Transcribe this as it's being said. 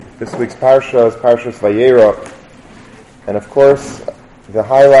This week's Parsha is Parshas Vayera, and of course, the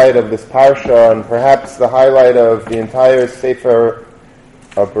highlight of this Parsha, and perhaps the highlight of the entire Sefer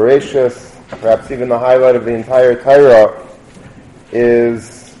of Bereshis, perhaps even the highlight of the entire Torah,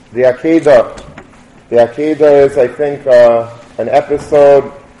 is the Akedah. The Akedah is, I think, an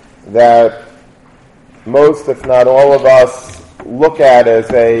episode that most, if not all of us, look at as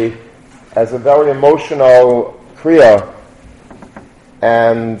a very emotional kriya.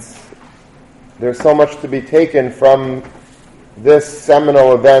 And there's so much to be taken from this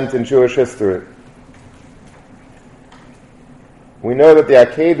seminal event in Jewish history. We know that the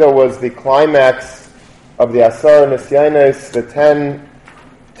Akedah was the climax of the Asar Nisyanos, the 10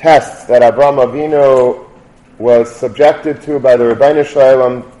 tests that Avraham Avinu was subjected to by the Rebbeinu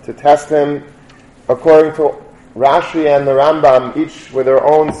Shalom to test him. According to Rashi and the Rambam, each with their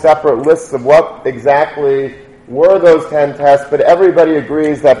own separate lists of what exactly were those 10 tests, but everybody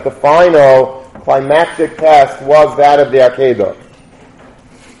agrees that the final climactic test was that of the Akedah.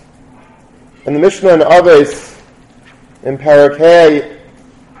 In the Mishnah in Avos, in Parakeh,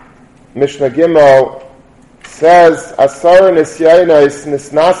 Mishnah Gimel says, Asar Nisyanos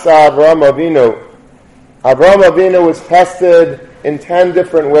Nisnasa Avraham Avinu. Avraham Avinu was tested in 10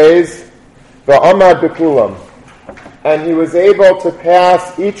 different ways, V'amad b'kulam, and he was able to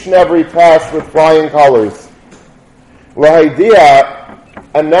pass each and every test with flying colors. L'haidia,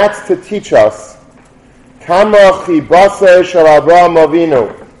 and that's to teach us, Kama chibaseh shel Avraham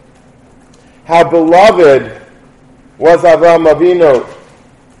Avinu, how beloved was Avraham Avinu,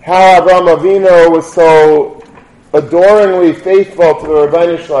 how Avraham Avinu was so adoringly faithful to the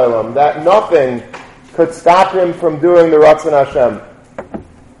Rebbeinu Shalom that nothing could stop him from doing the Ratzon Hashem.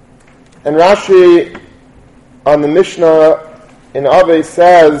 And Rashi on the Mishnah in Avos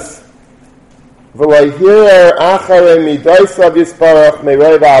says, "V'layhirer acharei midaisav yisparach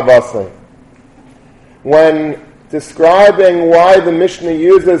meirei v'avasei." When describing why the Mishnah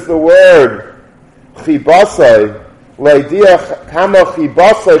uses the word chibasei, leidiach kama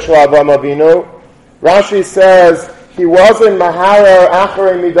chibasei shel Avraham Avinu, Rashi says he wasn't maharer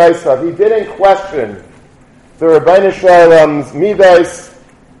acharei midaisav. He didn't question the Rebbeinu Shalom's midais,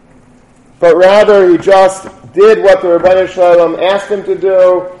 but rather he just did what the Rebbeinu Shalom asked him to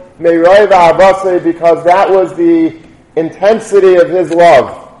do, meirei v'avasei, because that was the intensity of his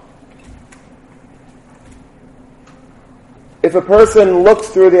love. If a person looks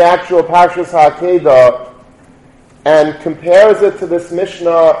through the actual Parshas HaAkedah and compares it to this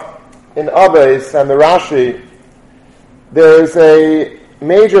Mishnah in Avos and the Rashi, there is a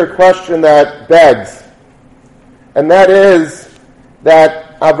major question that begs, and that is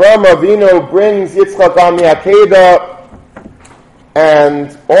that Avraham Avinu brings Yitzchak on the Akedah,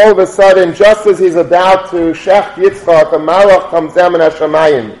 and all of a sudden, just as he's about to shech Yitzchak, a malach comes down min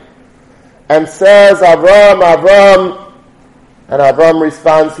hashamayim and says, Avram, Avram, and Avram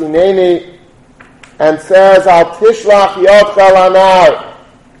responds, Hineni, and says, Al tishlach yodcha lanar,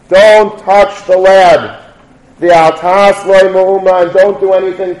 don't touch the lad, the al tas loy me'uma, and don't do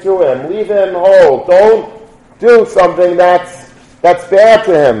anything to him, leave him whole, don't do something that's bad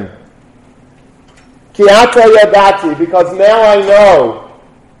to him. Ki ata yadati, because now I know,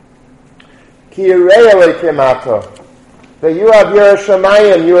 ki yirei eleikim ata, that you have your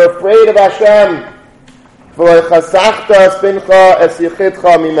Shemayim, you're afraid of Hashem, v'lo chasachta spincha es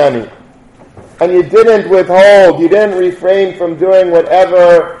yichidcha mimeni, and you didn't withhold, you didn't refrain from doing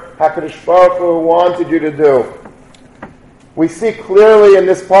whatever HaKadosh Baruch Hu wanted you to do. We see clearly in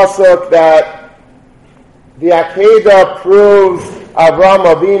this pasuk that the Akedah proves Avraham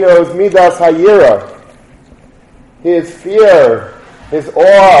Avinu's midas hayira, his fear, his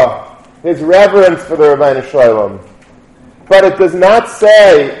awe, his reverence for the Rebbeinu Shalom. But it does not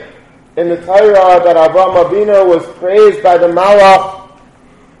say in the Torah that Avraham Avinu was praised by the Malach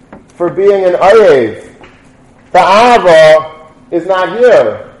for being an Ayev. The Ava is not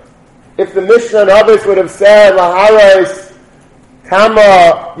here. If the Mishnah in Avos would have said, Laharais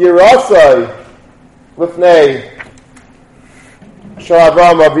Kama Yirasai Lifnei Shel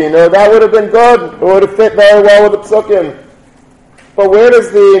Avraham Avinu, that would have been good. It would have fit very well with the Psukim. But where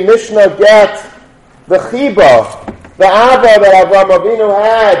does the Mishnah get the Chiba, the Ava that Avraham Avinu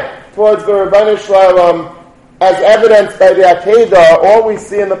had towards the Rebbeinu Shalom as evidenced by the Akedah? All we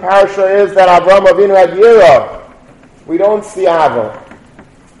see in the Parsha is that Avraham Avinu had Yira. We don't see Ava.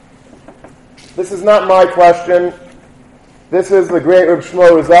 This is not my question. This is the great Reb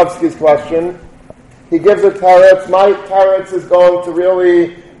Shmuel Rozovsky's question. He gives a teretz. My teretz is going to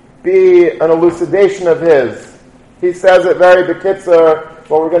really be an elucidation of his. He says it very bekitzer.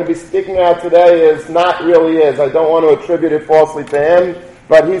 What we're going to be speaking about today is not really his. I don't want to attribute it falsely to him.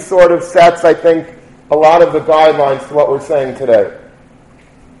 but he sort of sets, I think, a lot of the guidelines to what we're saying today.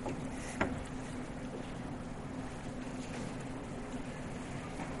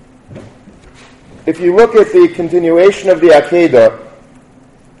 If you look at the continuation of the Akedah,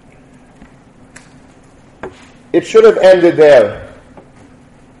 it should have ended there.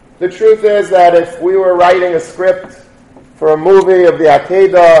 The truth is that if we were writing a script for a movie of the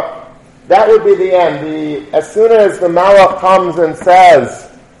Akedah, that would be the end. As soon as the Malach comes and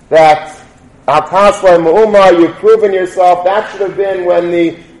says that Atasla Mu'umah, you've proven yourself, that should have been when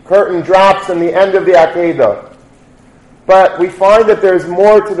the curtain drops and the end of the Akedah. But we find that there's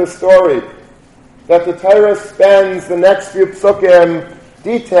more to the story, that the Torah spends the next few psukim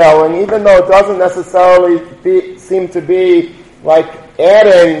detailing, even though it doesn't necessarily seem to be like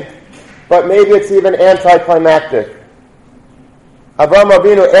adding, but maybe it's even anticlimactic. Avraham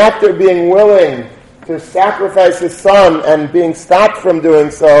Avinu, after being willing to sacrifice his son and being stopped from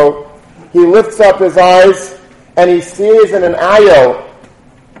doing so, he lifts up his eyes and he sees in an ayil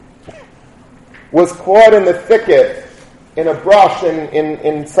was caught in the thicket, in a brush,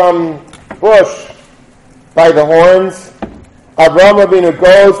 in some bush by the horns. Avraham Avinu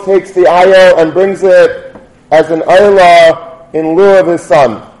goes, takes the ayil and brings it as an ayla in lieu of his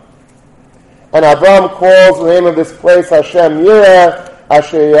son. And Avraham calls the name of this place Hashem Yireh,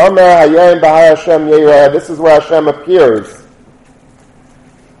 Asher Yomer Hayom B'Har Hashem Yireh. This is where Hashem appears.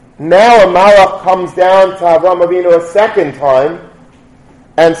 Now a malach comes down to Avraham Avinu a second time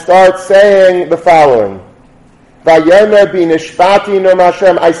and starts saying the following: Vayomer B'Nishpati Nom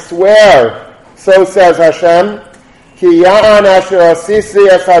Hashem, I swear, so says Hashem, Ki Ya'an Asher Asisi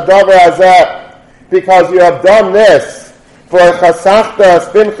Es Hadavar Hazeh, because you have done this, for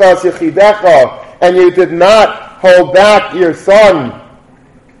Chasachta Pinchas Yechidecha, and you did not hold back your son,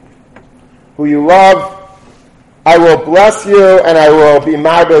 who you love, I will bless you, and I will be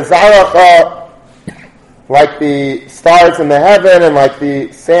Marbe Zaracha, like the stars in the heaven, and like the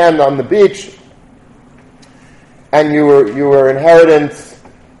sand on the beach, and your inheritors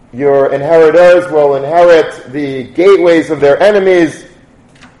will inherit the gateways of their enemies.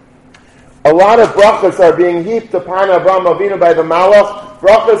 A lot of brachas are being heaped upon Avraham Avinu by the Malach,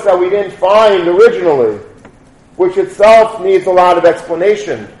 brachas that we didn't find originally, which itself needs a lot of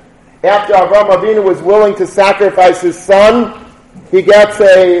explanation. After Avraham Avinu was willing to sacrifice his son, he gets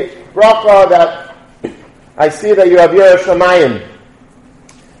a bracha that, I see that you have Yireh Shamayim.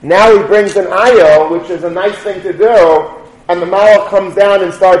 Now he brings an ayil, which is a nice thing to do, and the Malach comes down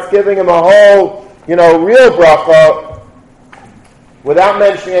and starts giving him a whole, real bracha, without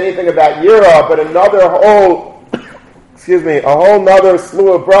mentioning anything about Yirah, but a whole nother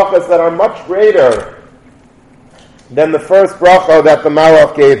slew of brachas that are much greater than the first bracha that the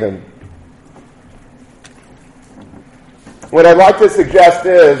Malach gave him. What I'd like to suggest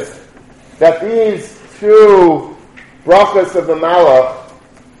is that these two brachas of the Malach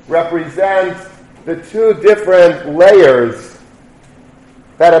represent the two different layers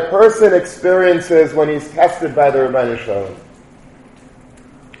that a person experiences when he's tested by the Rebbeinu Shalom.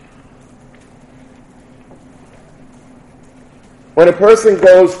 When a person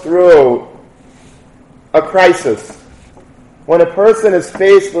goes through a crisis, when a person is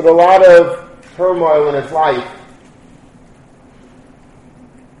faced with a lot of turmoil in his life,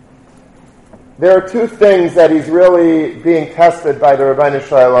 there are two things that he's really being tested by the Rebbeinu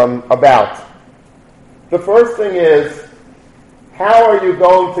Shalom about. The first thing is, how are you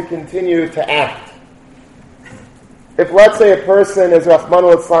going to continue to act? If, let's say, a person is,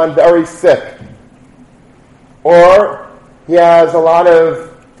 Rahmanu Litzlan, very sick, or he has a lot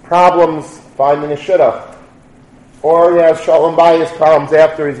of problems finding a shidduch, or he has shalom bayis problems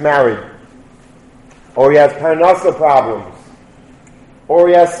after he's married, or he has parnasa problems, or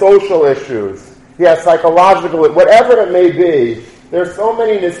he has social issues, he has psychological, whatever it may be. There's so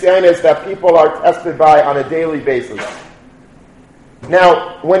many nisyanos that people are tested by on a daily basis.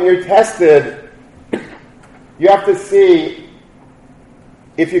 Now, when you're tested, you have to see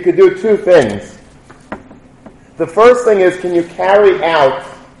if you could do two things. The first thing is, can you carry out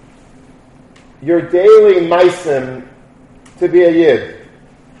your daily meisim to be a yid?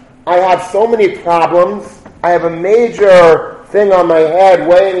 I have so many problems. I have a major thing on my head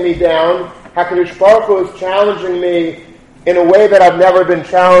weighing me down. HaKadosh Baruch Hu is challenging me in a way that I've never been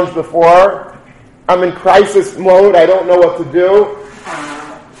challenged before. I'm in crisis mode. I don't know what to do.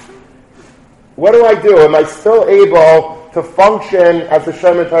 What do I do? Am I still able to function as a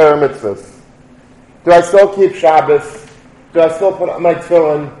Shomer Torah mitzvahs? Do I still keep Shabbos? Do I still put on my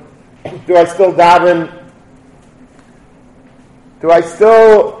tefillin? Do I still daven? Do I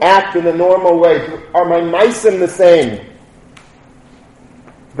still act in the normal way? Are my meisim the same?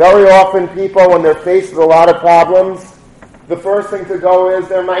 Very often people, when they're faced with a lot of problems, the first thing to go is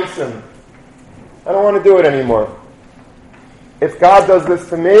their meisim. I don't want to do it anymore. If God does this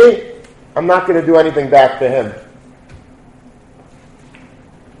to me, I'm not going to do anything back to Him.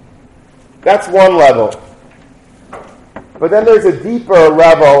 That's one level. But then there's a deeper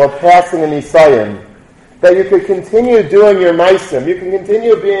level of passing an Nisayim, that you could continue doing your meisim. You can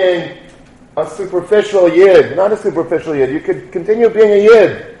continue being a superficial yid, not a superficial yid. You could continue being a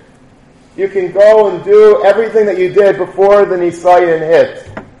yid. You can go and do everything that you did before the Nisayim hit,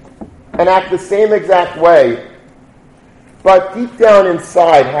 and act the same exact way. But deep down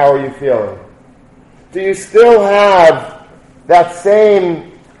inside, how are you feeling? Do you still have that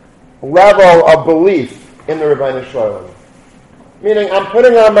same level of belief in the Rebbeinu Shalom? Meaning, I'm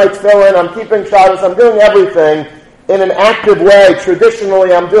putting on my tefillin, I'm keeping Shabbos, I'm doing everything in an active way.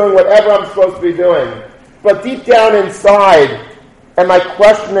 Traditionally, I'm doing whatever I'm supposed to be doing. But deep down inside, am I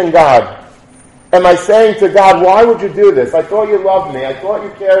questioning God? Am I saying to God, why would you do this? I thought you loved me. I thought you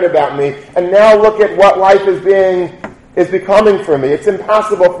cared about me. And now look at what life is becoming for me. It's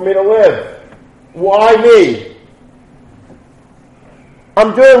impossible for me to live. Why me?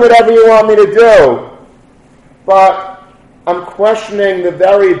 I'm doing whatever you want me to do. But I'm questioning the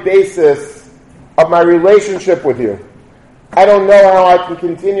very basis of my relationship with you. I don't know how I can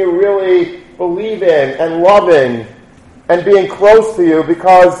continue really believing and loving and being close to you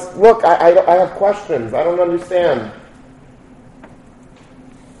because, look, I have questions. I don't understand.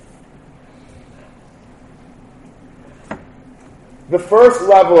 The first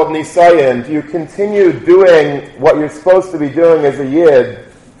level of Nisayan, do you continue doing what you're supposed to be doing as a Yid?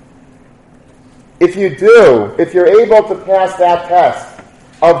 If you do, if you're able to pass that test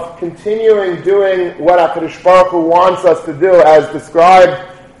of continuing doing what HaKadosh Baruch Hu wants us to do as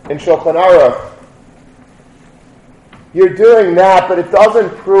described in Shulchan Aruch, you're doing that, but it doesn't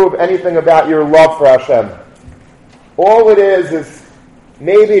prove anything about your love for Hashem. All it is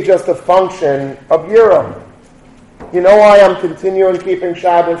maybe just a function of Yirah. You know why I'm continuing keeping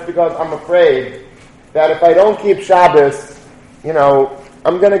Shabbos? Because I'm afraid that if I don't keep Shabbos,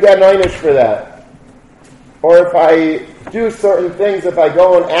 I'm going to get an einish for that. Or if I do certain things, if I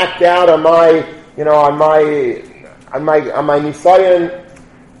go and act out on my Nisayan,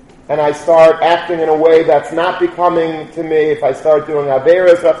 and I start acting in a way that's not becoming to me, if I start doing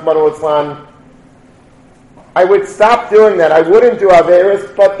Averis, Rachmana litzlan, I would stop doing that. I wouldn't do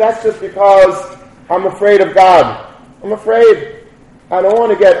Averis, but that's just because I'm afraid of God. I'm afraid. I don't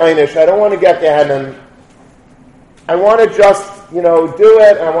want to get einish. I don't want to get Gehenna. I want to just, do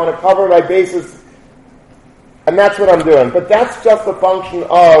it, and I want to cover my bases. And that's what I'm doing. But that's just a function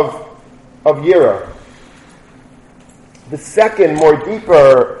of Yirah. The second, more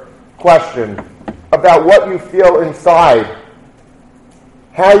deeper question about what you feel inside,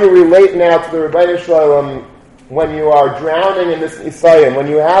 how you relate now to the Rebbeinu Shalom when you are drowning in this Nisayim, when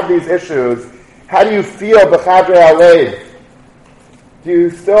you have these issues, how do you feel b'chadrei halev? Do you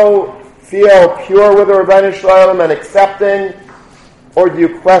still feel pure with the Rebbeinu Shalom and accepting, or do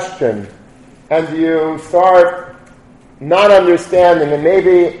you question? And do you start not understanding and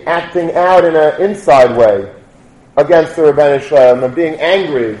maybe acting out in an inside way against the Rebbeinu Shalom and being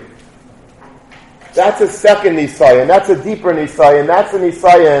angry? That's a second Nisayan. That's a deeper Nisayan. That's a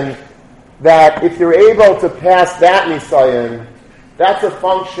Nisayan that if you're able to pass that Nisayan, that's a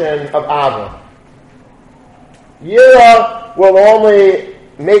function of Ava. Yirah will only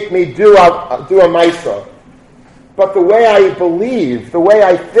make me do a Maisa. But the way I believe, the way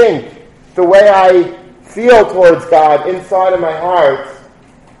I think, the way I feel towards God inside of my heart,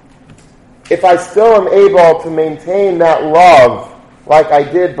 if I still am able to maintain that love like I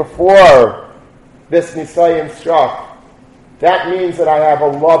did before this Nisayim struck, that means that I have a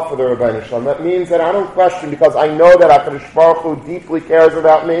love for the Rebbeinu Shalom. That means that I don't question because I know that HaKadosh Baruch Hu deeply cares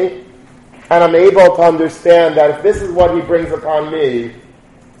about me, and I'm able to understand that if this is what He brings upon me,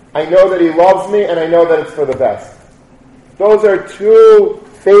 I know that He loves me and I know that it's for the best. Those are two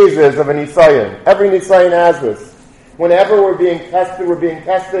phases of a Nisayan. Every Nisayan has this. Whenever we're being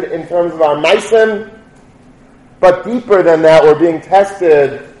tested in terms of our meisim, but deeper than that, we're being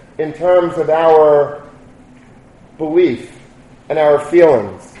tested in terms of our belief and our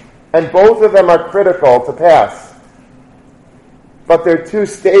feelings. And both of them are critical to pass. But there are two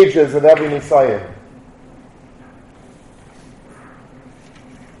stages of every Nisayan.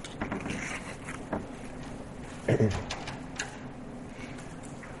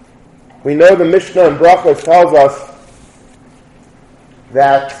 We know the Mishnah in Brachos tells us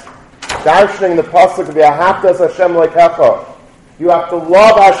that darshaning the pasuk of Yahavtas Hashem lekecha, you have to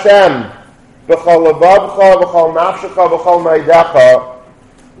love Hashem b'chol levavcha, b'chol nafshecha, b'chol meidecha,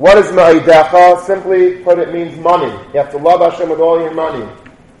 What is ma'idecha? Simply put, it means money. You have to love Hashem with all your money.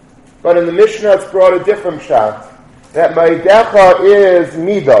 But in the Mishnah, it's brought a different shot. That ma'idecha is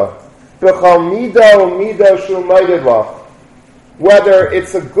midah. B'chal midah u'midah shu ma'idilach. Whether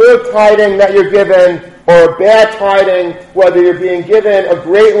it's a good tiding that you're given, or a bad tiding, whether you're being given a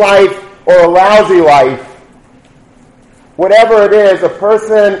great life or a lousy life, whatever it is, a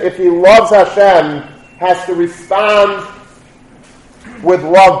person, if he loves Hashem, has to respond with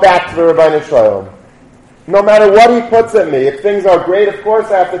love back to the Rebbeinu Shalom. No matter what he puts at me, if things are great, of course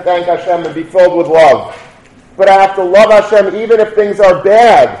I have to thank Hashem and be filled with love. But I have to love Hashem even if things are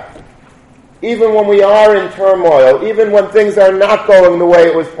bad. Even when we are in turmoil, even when things are not going the way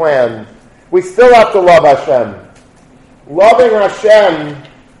it was planned, we still have to love Hashem. Loving Hashem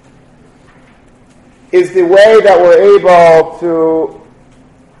is the way that we're able to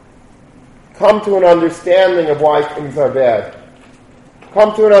come to an understanding of why things are bad.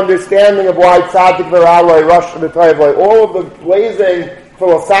 Come to an understanding of why tzaddik v'raloi, rosh v'toivloi, all of the blazing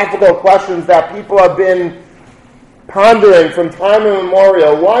philosophical questions that people have been pondering from time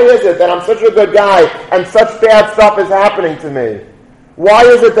immemorial. Why is it that I'm such a good guy and such bad stuff is happening to me? Why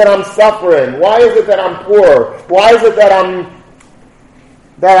is it that I'm suffering? Why is it that I'm poor? Why is it that I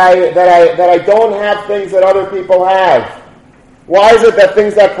don't have things that other people have? Why is it that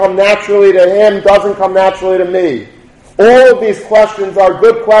things that come naturally to him doesn't come naturally to me? All of these questions are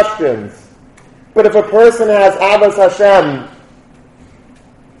good questions. But if a person has Avos Hashem,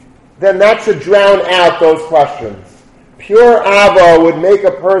 then that should drown out those questions. Pure Ava would make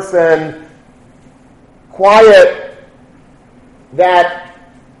a person quiet that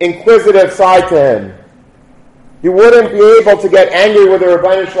inquisitive side to him. You wouldn't be able to get angry with the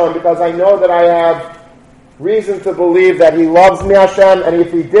Rebbeinu Shalom because I know that I have reason to believe that he loves me, Hashem, and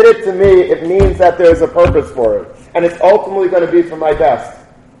if he did it to me, it means that there's a purpose for it. And it's ultimately going to be for my best.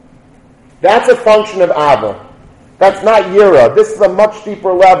 That's a function of Ava. That's not Yira. This is a much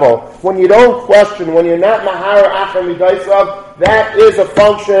deeper level. When you don't question, when you're not Mahar Achar Midaisav, that is a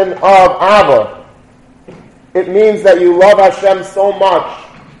function of Ava. It means that you love Hashem so much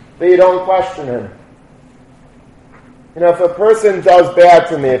that you don't question him. You know, if a person does bad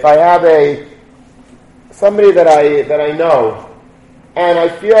to me, if I have somebody that I know, and I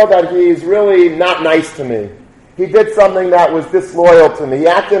feel that he's really not nice to me, he did something that was disloyal to me, he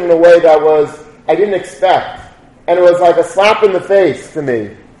acted in a way that I didn't expect, and it was like a slap in the face to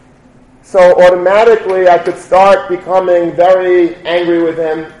me. So automatically I could start becoming very angry with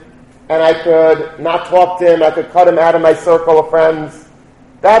him, and I could not talk to him, I could cut him out of my circle of friends.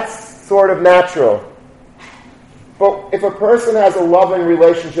 That's sort of natural. But if a person has a loving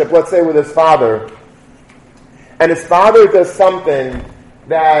relationship, let's say with his father, and his father does something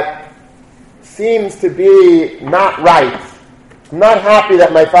that seems to be not right, I'm not happy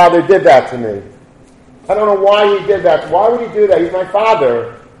that my father did that to me. I don't know why he did that. Why would he do that? He's my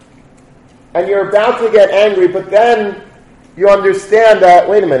father. And you're about to get angry, but then you understand that,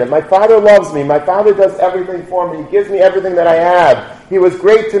 wait a minute, my father loves me. My father does everything for me. He gives me everything that I have. He was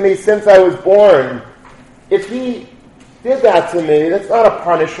great to me since I was born. If he did that to me, that's not a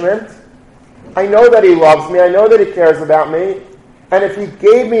punishment. I know that he loves me. I know that he cares about me. And if he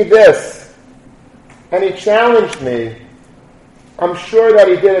gave me this, and he challenged me, I'm sure that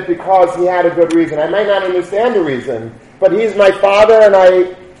he did it because he had a good reason. I might not understand the reason, but he's my father, and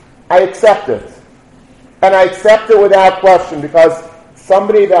I accept it. And I accept it without question because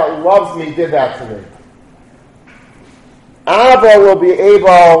somebody that loves me did that to me. Ava will be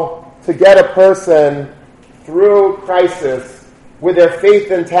able to get a person through crisis with their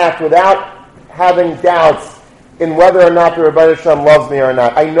faith intact without having doubts in whether or not the Rebbeinu Shalom loves me or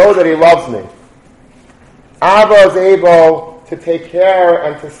not. I know that he loves me. Ava is able to take care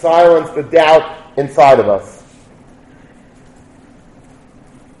and to silence the doubt inside of us.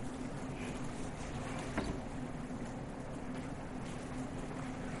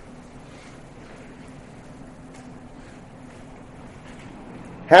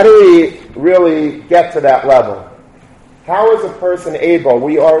 How do we really get to that level? How is a person able?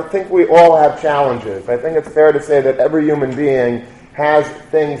 I think we all have challenges. I think it's fair to say that every human being has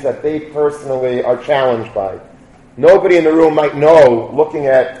things that they personally are challenged by. Nobody in the room might know, looking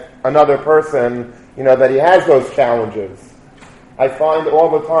at another person, that he has those challenges. I find all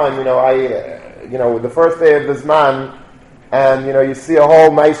the time, the first day of this man, and you see a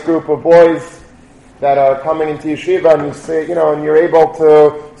whole nice group of boys that are coming into yeshiva, and you see, and you're able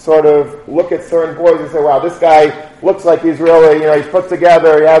to sort of look at certain boys and say, wow, this guy looks like he's really, he's put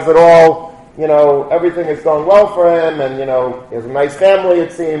together, he has it all, everything is going well for him, and, he has a nice family,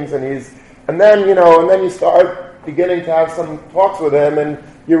 it seems, and then you start beginning to have some talks with him, and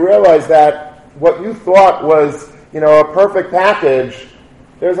you realize that what you thought was, a perfect package,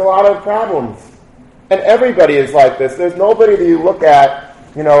 there's a lot of problems. And everybody is like this. There's nobody that you look at,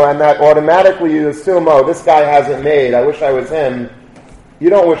 and that automatically you assume, oh, this guy hasn't made, I wish I was him. You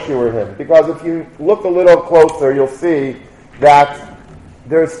don't wish you were him. Because if you look a little closer, you'll see that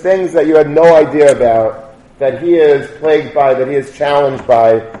there's things that you had no idea about, that he is plagued by, that he is challenged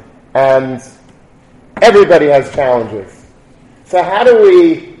by, and everybody has challenges. So how do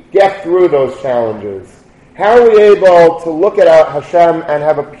we get through those challenges? How are we able to look at Hashem and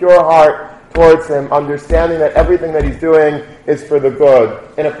have a pure heart towards him, understanding that everything that he's doing is for the good,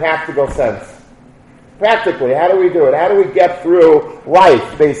 in a practical sense? Practically, how do we do it? How do we get through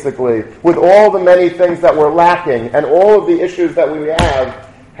life, basically, with all the many things that we're lacking and all of the issues that we have?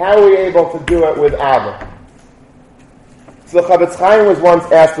 How are we able to do it with Abba? So the Chavetz Chaim was once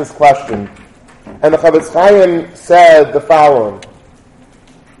asked this question, and the Chavetz Chaim said the following.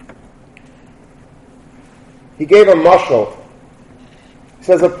 He gave a mashal. He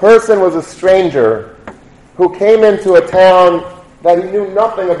says a person was a stranger who came into a town that he knew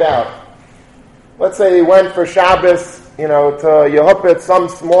nothing about. Let's say he went for Shabbos, to Yehupit, some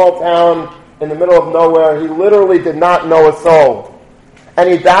small town in the middle of nowhere. He literally did not know a soul. And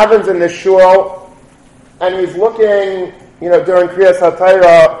he davens in the shul, and he's looking, during Kriyas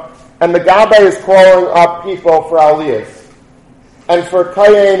HaTorah, and the Gabbai is calling up people for Aliyahs. And for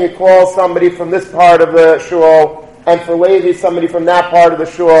Kayin, he calls somebody from this part of the shul, and for Levi, somebody from that part of the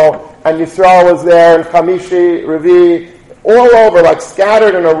shul, and Yisrael was there, and Chamishi, Revi, all over, like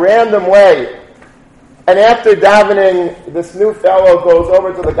scattered in a random way. And after davening, this new fellow goes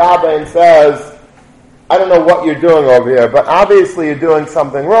over to the Gabbai and says, I don't know what you're doing over here, but obviously you're doing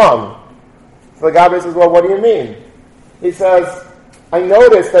something wrong. So the Gabbai says, well, what do you mean? He says, I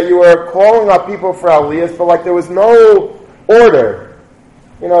noticed that you were calling up people for Aliyahs, but there was no order.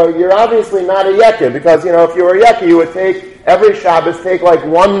 You're obviously not a Yekid, because, if you were a Yekid, you would every Shabbos take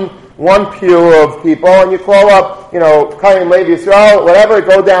one pew of people, and you call up, Kayin, Levi, Yisrael, whatever,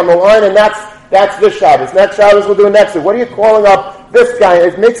 go down the line, and that's this Shabbos. Next Shabbos we'll do next week. What are you calling up this guy?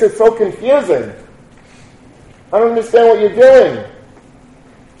 It makes it so confusing. I don't understand what you're doing.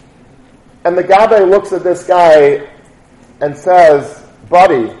 And the Gabbai looks at this guy and says,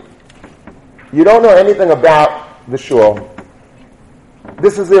 buddy, you don't know anything about the shul.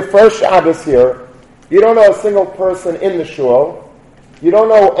 This is your first Shabbos here. You don't know a single person in the shul. You don't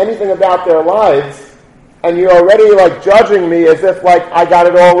know anything about their lives. And you're already judging me as if I got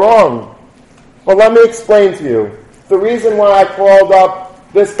it all wrong. Well, let me explain to you. The reason why I called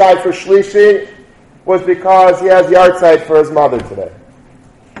up this guy for Shlishi was because he has yahrzeit for his mother today.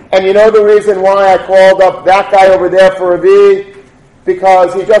 And the reason why I called up that guy over there for Revi?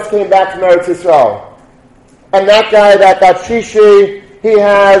 Because he just came back from Eretz Yisrael. And that guy that got Shishi, he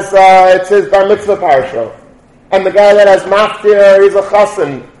has, it's his bar mitzvah parsha. And the guy that has maftir, he's a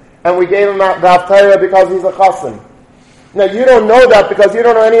chassan. And we gave him the haftarah because he's a chassan. Now, you don't know that because you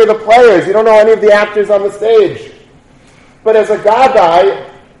don't know any of the players. You don't know any of the actors on the stage. But as a Gabbai,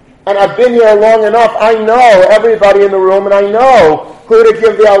 and I've been here long enough, I know everybody in the room, and I know who to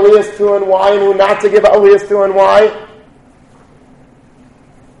give the aliyahs to and why, and who not to give aliyahs to and why.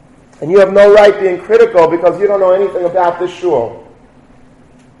 And you have no right being critical because you don't know anything about this shul.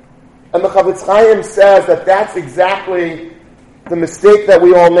 And the Chavetz Chaim says that that's exactly the mistake that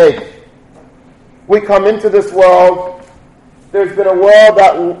we all make. We come into this world. There's been a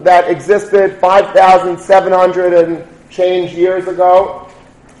world that existed 5,700 and change years ago.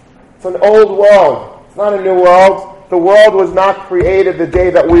 It's an old world. It's not a new world. The world was not created the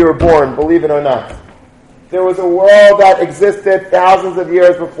day that we were born, believe it or not. There was a world that existed thousands of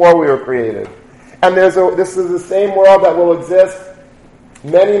years before we were created. And this is the same world that will exist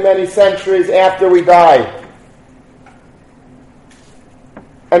many, many centuries after we die.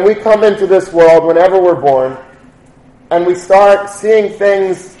 And we come into this world whenever we're born, and we start seeing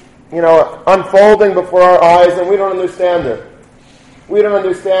things, unfolding before our eyes, and we don't understand it. We don't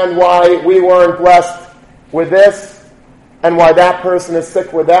understand why we weren't blessed with this, and why that person is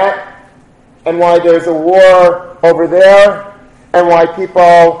sick with that, and why there's a war over there, and why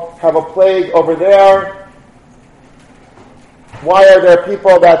people have a plague over there. Why are there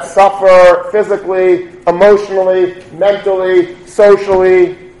people that suffer physically, emotionally, mentally,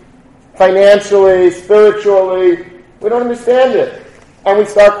 socially, financially, spiritually? We don't understand it. And we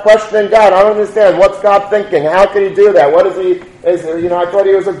start questioning God. I don't understand. What's God thinking? How can he do that? What is he, I thought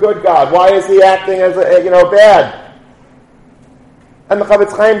he was a good God. Why is he acting as bad? And the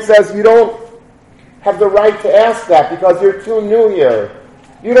Chavetz Chaim says, you don't have the right to ask that because you're too new here.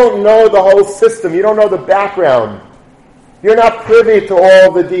 You don't know the whole system. You don't know the background. You're not privy to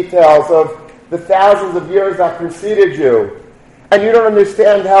all the details of the thousands of years that preceded you. And you don't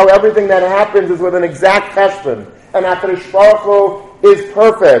understand how everything that happens is with an exact cheshbon. And HaKadosh Baruch Hu is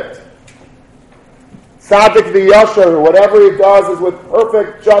perfect. Tzaddik v'yasher, whatever he does is with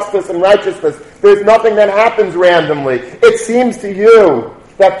perfect justice and righteousness. There's nothing that happens randomly. It seems to you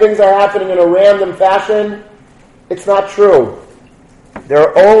that things are happening in a random fashion. It's not true. There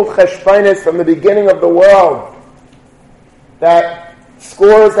are old cheshbonos from the beginning of the world, that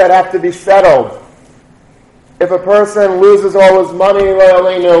scores that have to be settled. If a person loses all his money,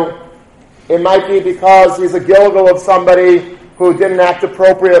 it might be because he's a gilgal of somebody who didn't act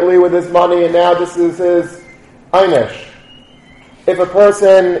appropriately with his money, and now this is his einish. If a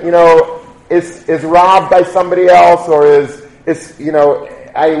person, is robbed by somebody else, or is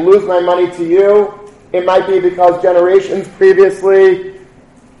I lose my money to you, it might be because generations previously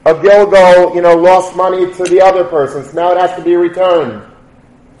a gilgal, lost money to the other person, so now it has to be returned.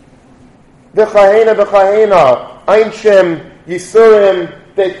 V'chahena, Einshim, Yisurim,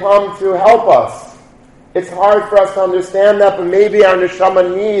 they come to help us. It's hard for us to understand that, but maybe our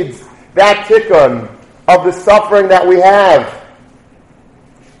neshama needs that tikkun of the suffering that we have.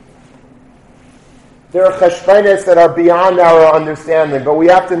 There are cheshbonos that are beyond our understanding, but we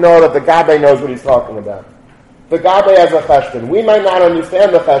have to know that the Gabbai knows what he's talking about. The Gabbai has a cheshbon. We might not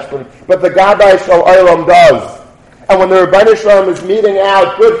understand the cheshbon, but the Gabbai Shel Olam does. And when the Rebbeinu Shalom is meeting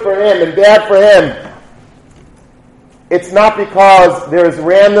out good for him and bad for him, it's not because there's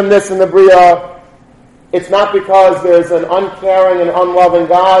randomness in the Bria. It's not because there's an uncaring and unloving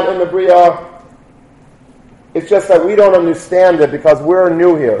God in the Bria. It's just that we don't understand it because we're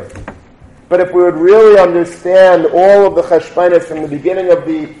new here. But if we would really understand all of the cheshbonos from the beginning of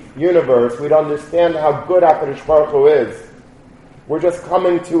the universe, we'd understand how good HaKadosh Baruch Hu is. We're just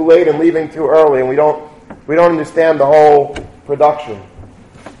coming too late and leaving too early, and we don't understand the whole production.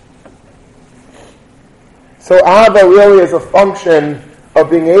 So Ahava really is a function of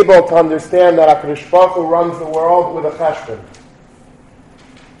being able to understand that HaKadosh Baruch Hu runs the world with a cheshbon.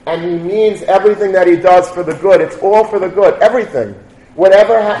 And he means everything that he does for the good. It's all for the good. Everything.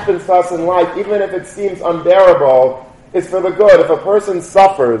 Whatever happens to us in life, even if it seems unbearable, is for the good. If a person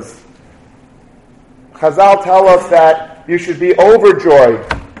suffers, Chazal tell us that you should be overjoyed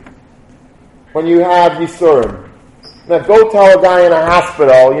when you have Yisurim. Now go tell a guy in a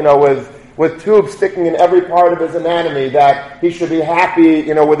hospital, with tubes sticking in every part of his anatomy, that he should be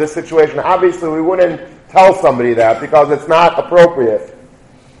happy, with the situation. Obviously, we wouldn't tell somebody that because it's not appropriate.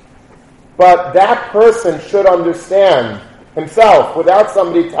 But that person should understand himself without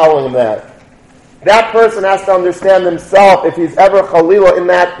somebody telling him that. That person has to understand himself, if he's ever Chalila in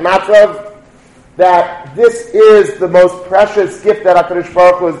that matzav, that this is the most precious gift that HaKadosh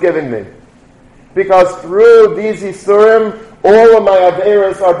Baruch Hu has given me. Because through these Yisurim, all of my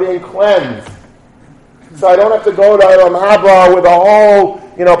Averas are being cleansed. So I don't have to go to Olam Haba with a whole,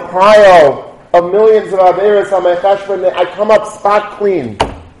 pile of millions of Averas on my cheshbon. I come up spot clean.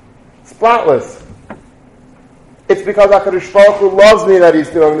 Spotless. It's because HaKadosh Baruch Hu loves me that he's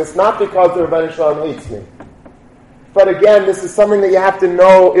doing this, not because the Rebbeinu Shalom hates me. But again, this is something that you have to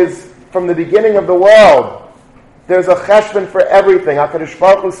know is from the beginning of the world. There's a cheshbon for everything. HaKadosh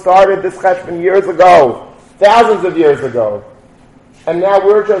Baruch Hu started this cheshbon years ago, thousands of years ago. And now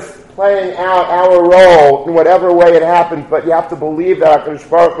we're just playing out our role in whatever way it happens, but you have to believe that HaKadosh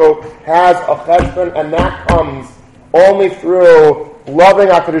Baruch Hu has a cheshbon, and that comes only through loving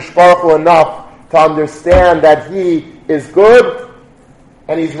HaKadosh Baruch Hu enough to understand that he is good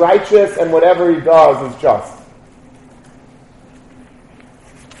and he's righteous and whatever he does is just.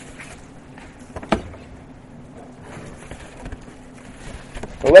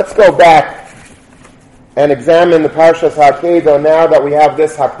 So let's go back and examine the Parshas HaKedah now that we have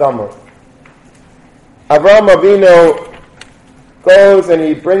this Hakdamah. Avraham Avinu goes and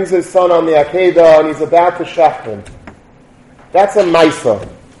he brings his son on the Akedah and he's about to shech him. That's a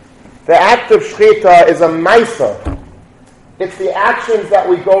Maisa. The act of Shechita is a Maisa. It's the actions that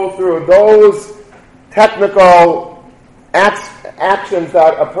we go through, those technical actions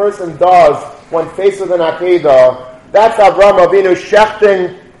that a person does when faced with an Akedah. That's Avraham Avinu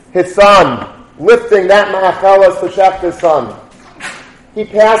shechting his son, lifting that ma'achelas to shecht his son. He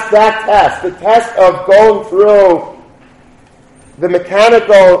passed that test, the test of going through the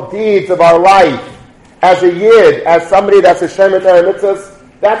mechanical deeds of our life as a yid, as somebody that's a shemer Torah mitzvahs.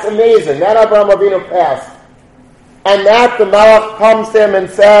 That's amazing. That Avraham Avinu passed. And that the Malach comes to him and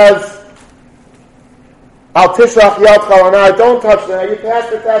says, Al tishrach yadcha l'nai, don't touch that. You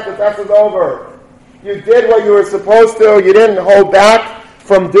passed the test is over. You did what you were supposed to. You didn't hold back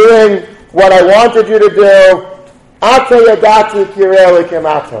from doing what I wanted you to do. Ata yadati kirei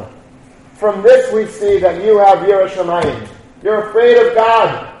kemata. From this we see that you have Yirah Shamayim. You're afraid of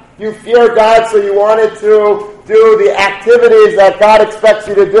God. You fear God, so you wanted to do the activities that God expects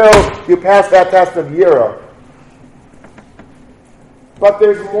you to do. You pass that test of Yirah. But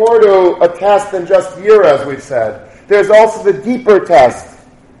there's more to a test than just Yirah, as we've said. There's also the deeper test.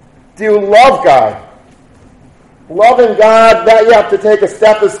 Do you love God? Loving God, that you have to take a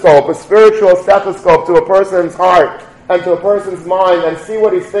stethoscope, a spiritual stethoscope to a person's heart and to a person's mind and see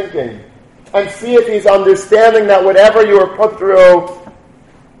what he's thinking. And see if he's understanding that whatever you are put through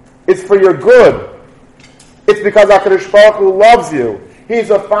is for your good. It's because HaKadosh Baruch Hu loves you. He's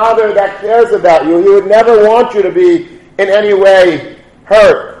a father that cares about you. He would never want you to be in any way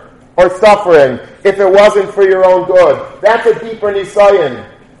hurt or suffering if it wasn't for your own good. That's a deeper nisayon.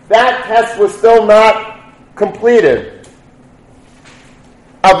 That test was still not completed.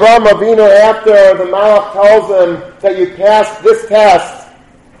 Avraham Avinu, after the Malach tells him that you passed this test,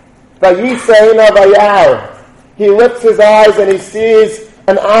 Vayiseina Vayar, he lifts his eyes and he sees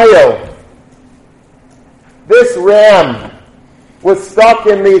an ayil. This ram was stuck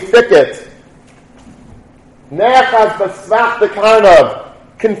in the thicket. Nechaz b'svach b'karnav,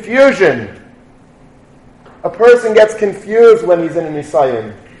 confusion. A person gets confused when he's in a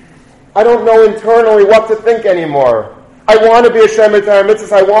nisayon. I don't know internally what to think anymore. I want to be a Shemer Torah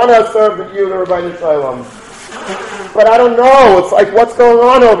Mitzvahs. I want to serve you, the Rebbeinu Shalom. But I don't know. It's like, what's going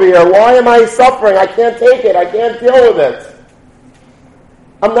on over here? Why am I suffering? I can't take it. I can't deal with it.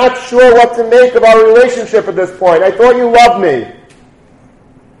 I'm not sure what to make of our relationship at this point. I thought you loved me.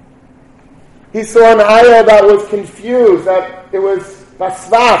 He saw an ayah that was confused, that it was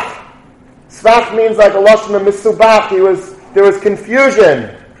svach. Svach means like a lashon of misubach. There was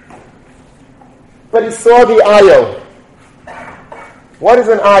confusion. But he saw the ayah. What is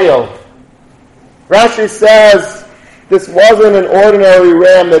an ayah? Rashi says this wasn't an ordinary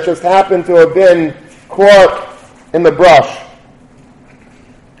ram that just happened to have been caught in the brush.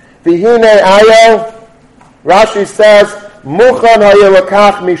 V'hine ayah, Rashi says, Muchan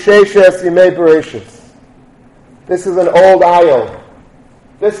hayelakach misheshes yimei bereshis. This is an old ayah.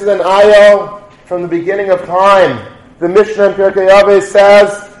 This is an ayah from the beginning of time. The Mishnah in Pirkei Avos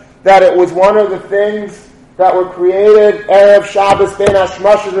says that it was one of the things that were created Erev Shabbos Ben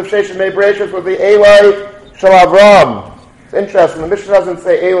Hashmashas of Sheshes Yimei Bereshis with the Eloi Shel Avram. It's interesting. The Mishnah doesn't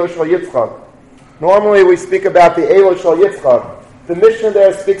say Eloi Shel Yitzchak. Normally we speak about the Eloi Shel Yitzchak. The Mishnah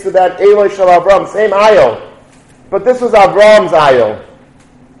there speaks about Eloi Shel Avram, same ayil. But this was Avram's ayil.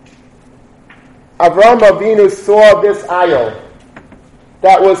 Avram Avinu saw this ayil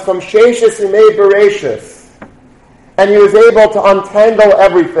that was from Sheshes Yimei Bereshis, and he was able to untangle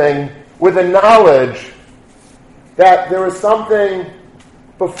everything with the knowledge that there was something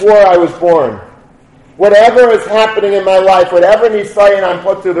before I was born. Whatever is happening in my life, whatever nisayon I'm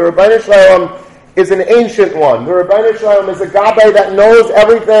put through, the Rebbeinu Shalom is an ancient one. The Rebbeinu Shalom is a Gabbai that knows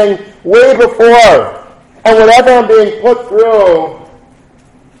everything way before. And whatever I'm being put through,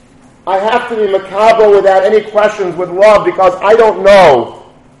 I have to be makabel without any questions, with love, because I don't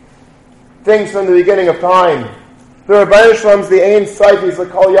know things from the beginning of time. The Rebbeinu Shalom is the Ein Sof, he's the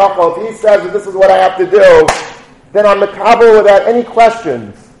Kol Yachol. If he says that this is what I have to do, then I'm makabel without any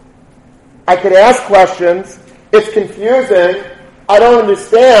questions. I could ask questions. It's confusing. I don't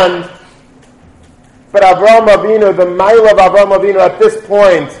understand. But Avraham Avinu, the mile of Avraham Avinu at this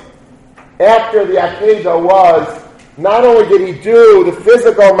point, after the Akedah, was, not only did he do the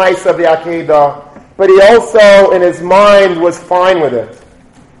physical mice of the Akedah, but he also, in his mind, was fine with it.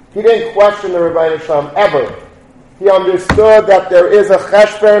 He didn't question the Rebbeinu Shalom ever. He understood that there is a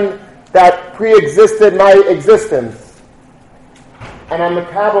cheshbon that pre-existed my existence. And I'm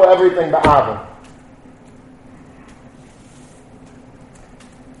makabel everything ba'ava.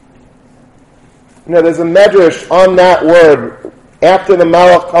 Now there's a medrash on that word after the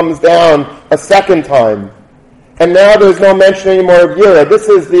Malach comes down a second time. And now there's no mention anymore of Yirah. This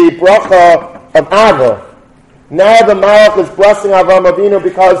is the bracha of Ava. Now the Malach is blessing Avraham Avinu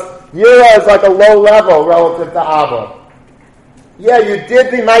because Yirah is like a low level relative to Ava. Yeah, you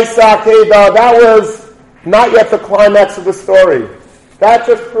did the Maisa Akedah. That was not yet the climax of the story. That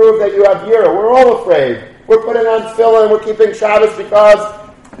just proved that you have Yirah. We're all afraid. We're putting on tefillin and we're keeping Shabbos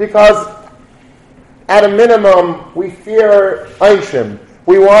because at a minimum we fear Einshim.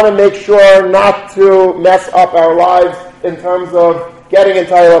 We want to make sure not to mess up our lives in terms of getting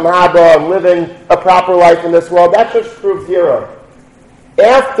into Olam Haba and living a proper life in this world. That just proves Yirah.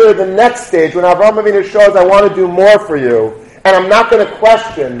 After the next stage, when Avraham Avinu shows, I want to do more for you, and I'm not going to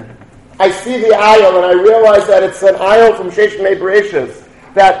question, I see the ayil and I realize that it's an ayil from Sheshes Yimei Bereshis.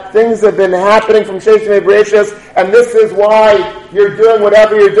 that things have been happening from Sheish Yemei Bereshis, and this is why you're doing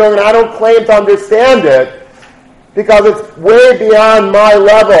whatever you're doing, and I don't claim to understand it, because it's way beyond my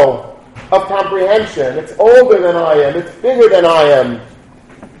level of comprehension. It's older than I am. It's bigger than I am.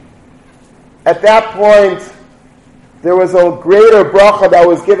 At that point, there was a greater bracha that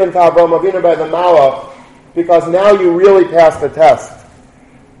was given to Avraham Avinu by the Malach, because now you really passed the test.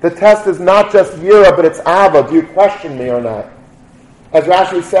 The test is not just Yira, but it's Ava. Do you question me or not? As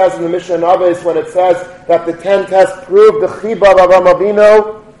Rashi says in the Mishnah Navis, when it says that the 10 tests proved the Chiba of Avraham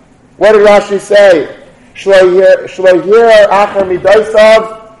Avinu, what did Rashi say? Shlo yir acher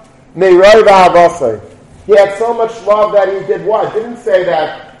midaisav meiroi v'avasai. He had so much love that he did what? Didn't say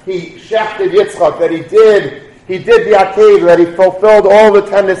that he shechted Yitzchak, that he did the Akedah, that he fulfilled all the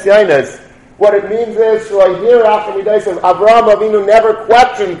 10 nisyanos. What it means is, Avraham Avinu never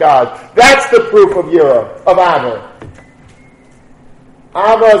questioned God. That's the proof of Yira, of Ava.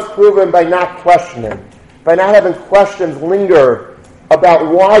 Ava is proven by not questioning, by not having questions linger about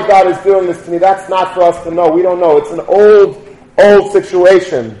why God is doing this to me. That's not for us to know. We don't know. It's an old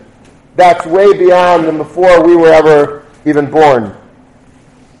situation that's way beyond and before we were ever even born.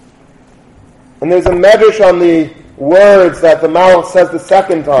 And there's a medrash on the words that the Malach says the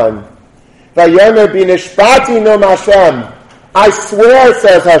second time. Vayomer binishpati nom Hashem. I swear,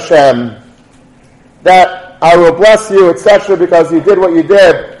 says Hashem, that I will bless you, etc., because you did what you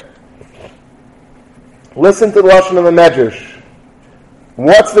did. Listen to the lashon of the medrash.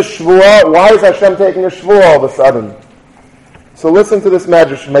 What's the shvuah? Why is Hashem taking a shvuah all of a sudden? So listen to this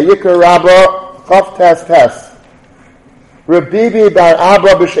medrash. Mayikar Rabba Chaf Tes. Rabbibi bar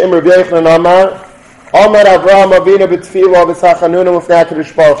Abba b'shem Rav Yochanan Amar Avraham Avinu b'tfilah v'sachanunu l'fnei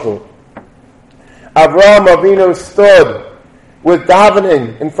HaKadosh Baruch Hu. Avraham Avinu stood with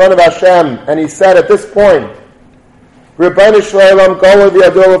davening in front of Hashem, and he said at this point, Rebbeinu Shleilam Gola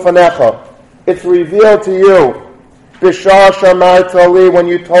v'yadu l'fanecha. It's revealed to you, B'shah shamarta li, when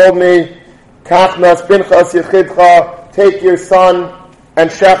you told me, Kach nas binchas yechidcha, take your son and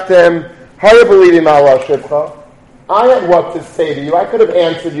shecht him. Haya b'lidim ala shivcha. I had what to say to you. I could have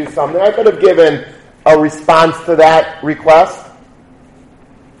answered you something. I could have given a response to that request.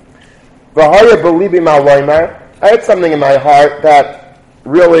 I had something in my heart that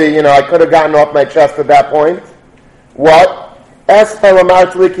really, I could have gotten off my chest at that point. What? Yesterday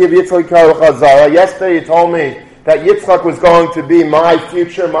you told me that Yitzchak was going to be my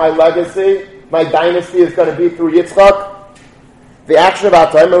future, my legacy. My dynasty is going to be through Yitzchak. The action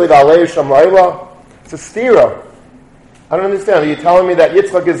about Taimeli V'alei Shamlayla, it's a stira. I don't understand. Are you telling me that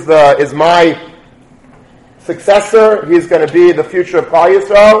Yitzchak is my successor? He's going to be the future of Klal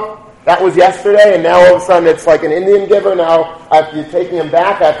Yisrael? That was yesterday, and now all of a sudden it's like an Indian giver. Now, after you're taking him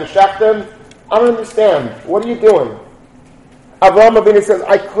back, I have to shecht him. I don't understand. What are you doing? Avraham Avinu says,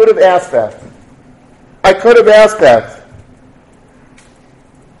 I could have asked that. I could have asked that.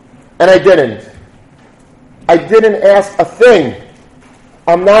 And I didn't. I didn't ask a thing.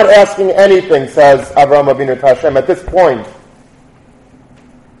 I'm not asking anything, says Avraham Avinu to Hashem at this point.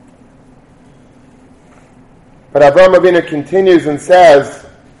 But Avraham Avinu continues and says,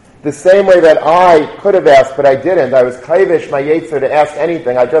 the same way that I could have asked, but I didn't. I was chayvish my yetzer to ask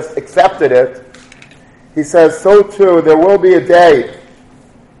anything. I just accepted it. He says, so too, there will be a day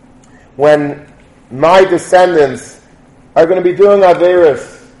when my descendants are going to be doing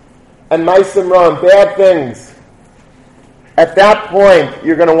Averis and Maisim and bad things. At that point,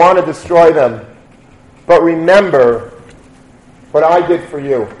 you're going to want to destroy them. But remember what I did for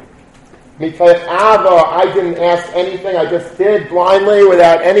you. Mitayach Ava, I didn't ask anything. I just did blindly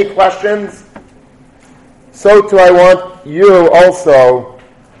without any questions. So too I want you also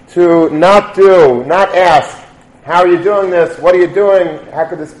to not ask, how are you doing this? What are you doing? How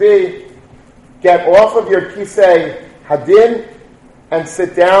could this be? Get off of your Kisei Hadin and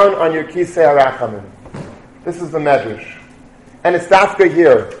sit down on your Kisei Harachamim. This is the Medrash. And it's dafka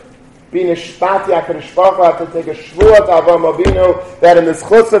here. Binishpati HaKadosh Baruch Hu, I have to take a shvuah to Avraham Avinu that in the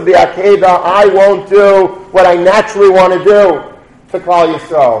schus of the Akedah I won't do what I naturally want to do to Klal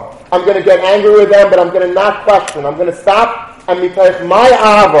Yisrael. I'm going to get angry with them, but I'm going to not question. I'm going to stop, and mitayich my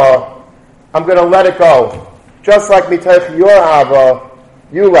Ava, I'm going to let it go. Just like mitayich your Ava,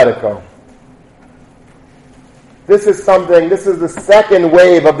 you let it go. This is the second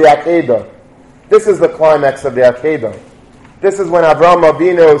wave of the Akedah. This is the climax of the Akedah. This is when Avraham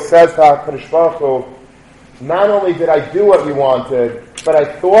Avinu says to HaKadosh Baruch Hu, not only did I do what you wanted, but I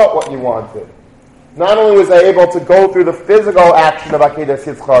thought what you wanted. Not only was I able to go through the physical action of Akedah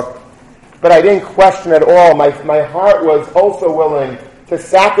Yitzchak, but I didn't question at all. My heart was also willing to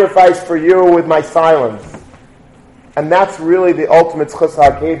sacrifice for you with my silence. And that's really the ultimate Zchus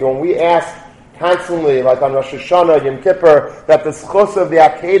HaAkedah. When we ask constantly, like on Rosh Hashanah, Yom Kippur, that the Zchus of the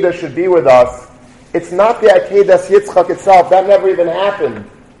Akedah should be with us, it's not the Akedah Yitzchak itself. That never even happened.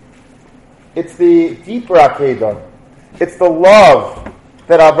 It's the deeper Akedah. It's the love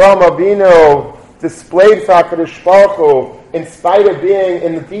that Avraham Avinu displayed for HaKadosh Baruch Hu, in spite of being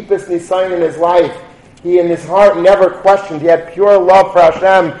in the deepest nisayon in his life. He in his heart never questioned. He had pure love for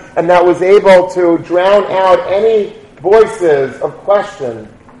Hashem, and that was able to drown out any voices of question.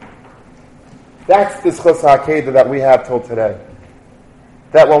 That's the Zchus HaAkedah that we have till today.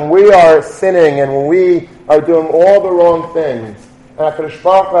 That when we are sinning and when we are doing all the wrong things, and HaKadosh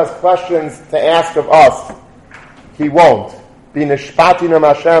Baruch Hu has questions to ask of us, He won't. Be nishpatinam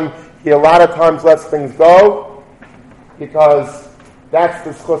Hashem. He a lot of times lets things go because that's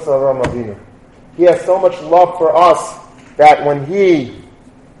the Zchus of Avraham Avinu. He has so much love for us that when He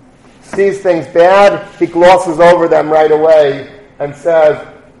sees things bad, He glosses over them right away and says,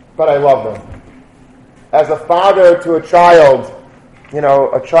 but I love them. As a father to a child,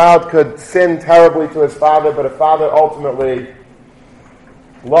 a child could sin terribly to his father, but a father ultimately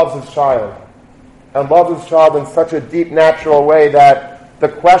loves his child. And loves his child in such a deep, natural way that the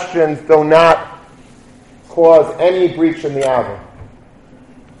questions do not cause any breach in the Ava.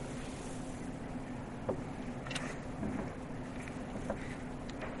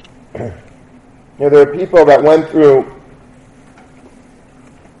 There are people that went through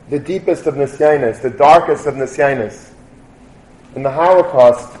the deepest of nisyanis, the darkest of nisyanis. In the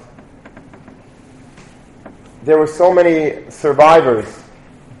Holocaust, there were so many survivors,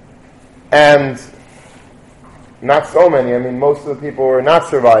 and not so many. I mean, most of the people were not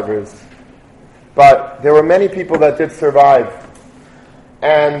survivors. But there were many people that did survive.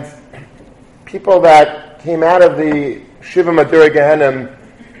 And people that came out of the Shiva Maduri Gehenim,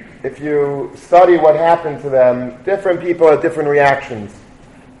 if you study what happened to them, different people had different reactions.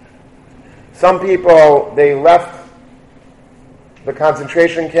 Some people, they left the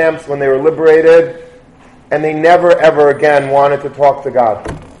concentration camps when they were liberated, and they never ever again wanted to talk to God.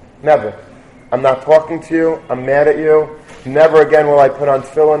 Never. I'm not talking to you. I'm mad at you. Never again will I put on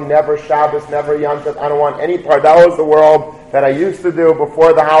tefillin. Never Shabbos. Never Yom Tov. I don't want any part. That was the world that I used to do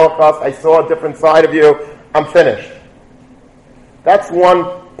before the Holocaust. I saw a different side of you. I'm finished. That's one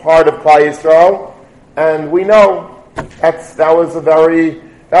part of Klal Yisrael, and we know that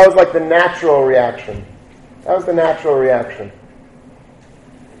was like the natural reaction. That was the natural reaction.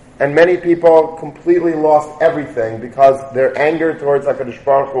 And many people completely lost everything because their anger towards HaKadosh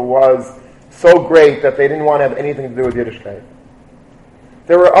Baruch Hu was so great that they didn't want to have anything to do with Yiddishkeit.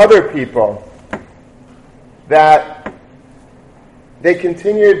 There were other people that they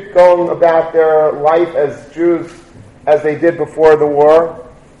continued going about their life as Jews as they did before the war,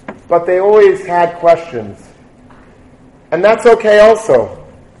 but they always had questions. And that's okay also.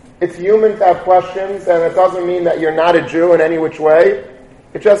 It's human to have questions, and it doesn't mean that you're not a Jew in any which way.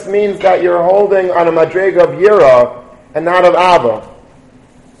 It just means that you're holding on a madrega of yira and not of Abba.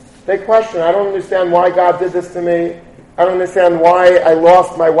 They question, I don't understand why God did this to me. I don't understand why I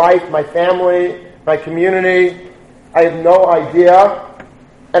lost my wife, my family, my community. I have no idea.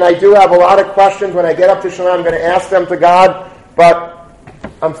 And I do have a lot of questions. When I get up to Shema, I'm going to ask them to God, but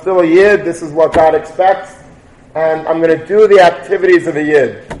I'm still a Yid. This is what God expects. And I'm going to do the activities of a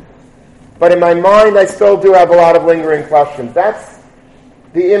Yid. But in my mind, I still do have a lot of lingering questions. That's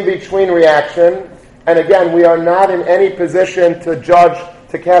the in-between reaction. And again, we are not in any position to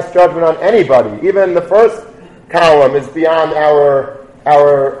cast judgment on anybody. Even the first column is beyond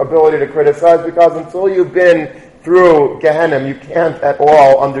our ability to criticize, because until you've been through Gehenna, you can't at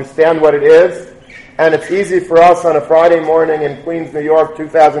all understand what it is. And it's easy for us on a Friday morning in Queens, New York,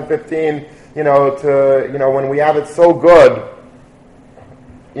 2015, when we have it so good,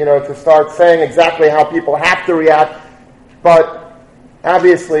 to start saying exactly how people have to react. But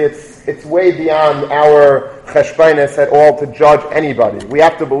obviously it's way beyond our cheshbainis at all to judge anybody. We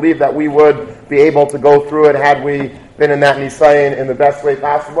have to believe that we would be able to go through it had we been in that nisayon in the best way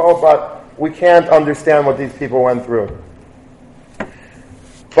possible, but we can't understand what these people went through.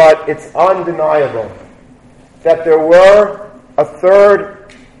 But it's undeniable that there were a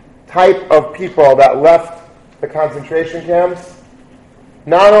third type of people that left the concentration camps,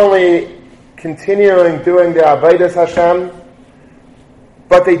 not only continuing doing the Avodas Hashem,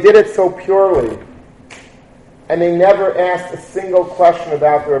 but they did it so purely. And they never asked a single question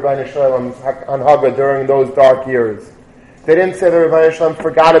about the Rebbeinu Shalom's Hanhaga during those dark years. They didn't say the Rebbeinu Shalom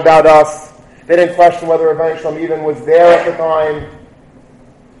forgot about us. They didn't question whether Rebbeinu Shalom even was there at the time.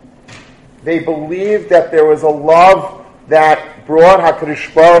 They believed that there was a love that brought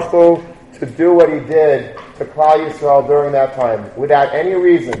HaKadosh Baruch Hu to do what he did, to Klal Yisrael during that time, without any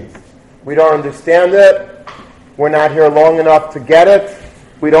reasons. We don't understand it. We're not here long enough to get it.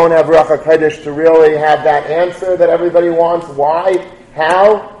 We don't have Ruach HaKodesh to really have that answer that everybody wants. Why?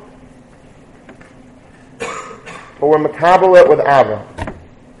 How? But we're makabel it with Ava.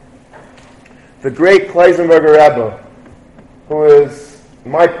 The great Kleisenberger Rebbe, who is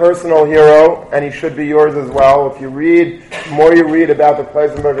my personal hero, and he should be yours as well. If you read, the more you read about the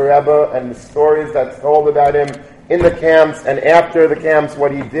Kleisenberger Rebbe and the stories that's told about him in the camps and after the camps,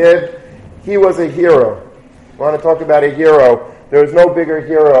 what he did, he was a hero. I want to talk about a hero. There was no bigger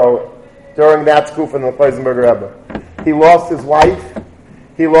hero during that skuf than the Kleisenberger Rebbe. He lost his wife.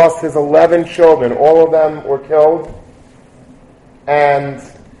 He lost his 11 children. All of them were killed. And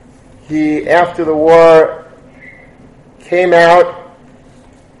he, after the war, came out,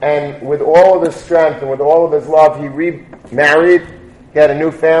 and with all of his strength and with all of his love, he remarried. He had a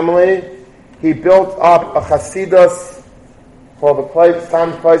new family. He built up a Hasidus called the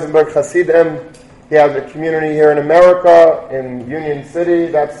Stam Kleisenberg Hasidim. He has a community here in America, in Union City.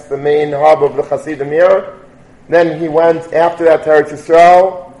 That's the main hub of the Hasidim here. Then he went after that to Eretz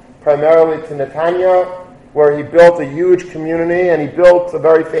Yisrael, primarily to Netanya, where he built a huge community, and he built a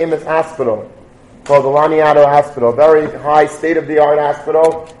very famous hospital called the Laniado Hospital, a very high state-of-the-art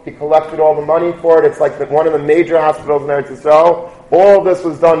hospital. He collected all the money for it. It's like one of the major hospitals in Eretz Yisrael. All of this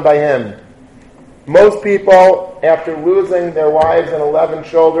was done by him. Most people, after losing their wives and 11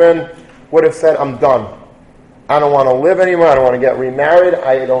 children, would have said, I'm done. I don't want to live anymore. I don't want to get remarried.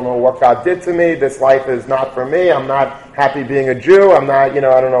 I don't know what God did to me. This life is not for me. I'm not happy being a Jew. I'm not, I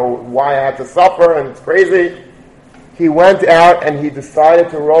don't know why I had to suffer, and it's crazy. He went out and he decided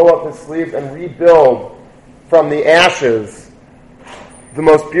to roll up his sleeves and rebuild from the ashes the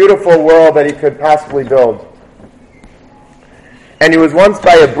most beautiful world that he could possibly build. And he was once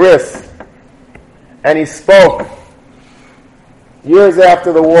by a bris, and he spoke years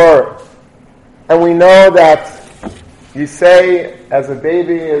after the war. And we know that you say, as a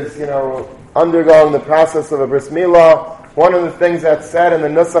baby is, undergoing the process of a bris milah, one of the things that's said in the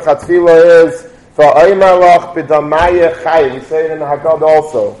Nusach HaTfilah is, Va'aymalach b'damayeh chay. We say it in the Haggadah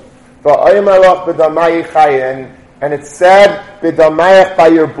also. Va'aymalach b'damayeh chay. And it said, b'damayeh, by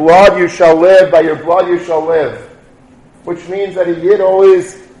your blood you shall live, by your blood you shall live. Which means that a Yid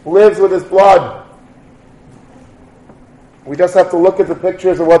always lives with his blood. We just have to look at the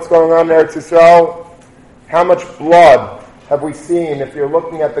pictures of what's going on in Eretz Yisrael. How much blood have we seen? If you're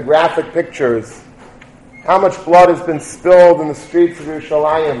looking at the graphic pictures, how much blood has been spilled in the streets of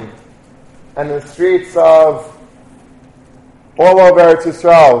Yerushalayim and the streets of all over Eretz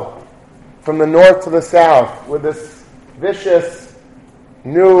Yisrael, from the north to the south, with this vicious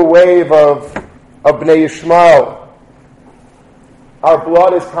new wave of Bnei Yishmael. Our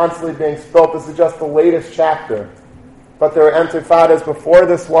blood is constantly being spilled. This is just the latest chapter. But there were intifadas before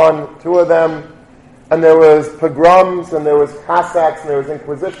this one, 2 of them, and there was pogroms, and there was Cossacks, and there was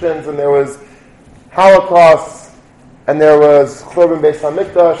inquisitions, and there was Holocausts, and there was Churban Beis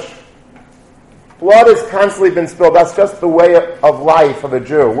HaMikdash. Blood has constantly been spilled. That's just the way of life of a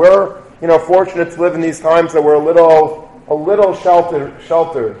Jew. We're, fortunate to live in these times that we're a little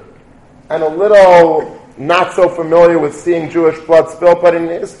sheltered, and a little not so familiar with seeing Jewish blood spilled. But in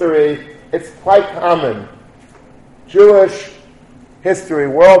history, it's quite common. Jewish history,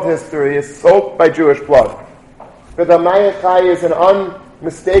 world history, is soaked by Jewish blood. The Damayeh Chai is an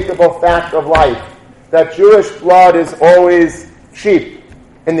unmistakable fact of life, that Jewish blood is always cheap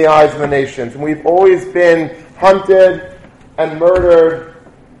in the eyes of the nations. And we've always been hunted and murdered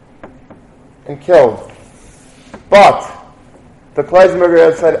and killed. But the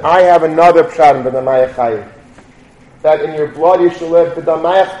Kleisenberger said, I have another pshat in the Damayeh Chai, that in your blood you shall live. The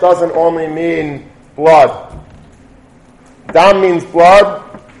Damayeh doesn't only mean blood. Dam means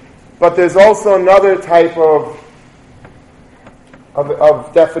blood, but there's also another type of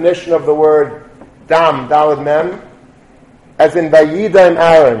definition of the word dam, daled mem, as in Vayidam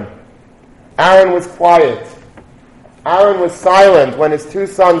Aaron. Aaron was quiet. Aaron was silent when his 2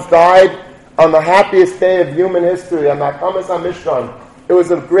 sons died on the happiest day of human history, on Hakamas HaMishkan. It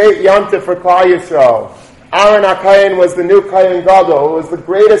was a great yontif for Klal Yisrael. Aaron HaKayin was the new Kayin Gadol. It was the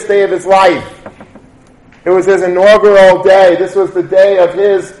greatest day of his life. It was his inaugural day. This was the day of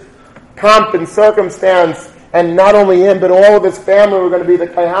his pomp and circumstance. And not only him, but all of his family were going to be the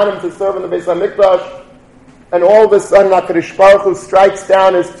Kaihanim to serve in the Beis HaMikdash. And all of a sudden, HaKadosh Baruch Hu strikes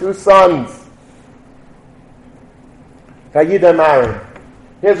down his 2 sons. Vayidam Aaron.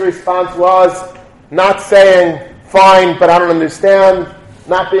 His response was not saying, fine, but I don't understand.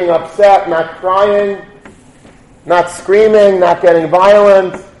 Not being upset, not crying, not screaming, not getting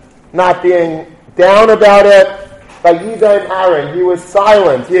violent, not being down about it. Vayidayim Aaron, he was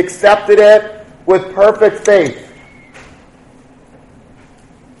silent. He accepted it with perfect faith.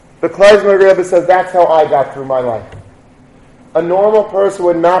 The Kleizmer Rebbe says, that's how I got through my life. A normal person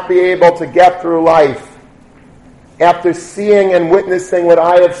would not be able to get through life after seeing and witnessing what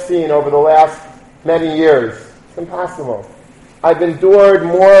I have seen over the last many years. It's impossible. I've endured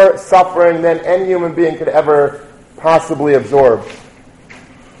more suffering than any human being could ever possibly absorb.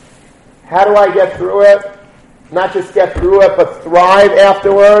 How do I get through it? Not just get through it, but thrive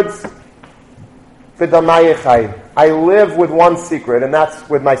afterwards. I live with one secret, and that's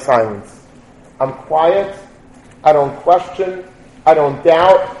with my silence. I'm quiet. I don't question. I don't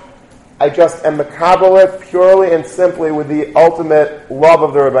doubt. I just am mekabel it purely and simply with the ultimate love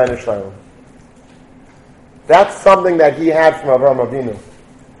of the Rebbeinu Shalom. That's something that he had from Avraham Avinu.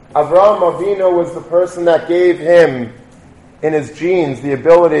 Avraham Avinu was the person that gave him, in his genes, the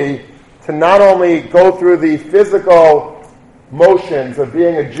ability to not only go through the physical motions of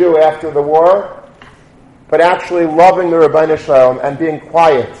being a Jew after the war, but actually loving the Rebbeinu Shalom and being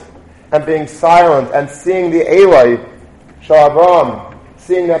quiet and being silent and seeing the Eloi, Shalom,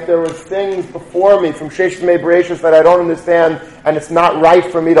 seeing that there was things before me from Sheish Mei Bereshis that I don't understand, and it's not right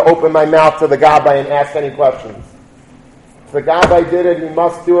for me to open my mouth to the Gabbai and ask any questions. If the Gabbai did it, he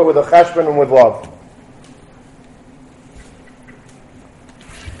must do it with a cheshbon and with love.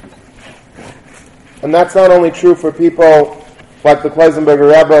 And that's not only true for people like the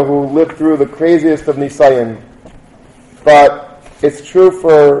Kleisenberger Rebbe who lived through the craziest of Nisayim, but it's true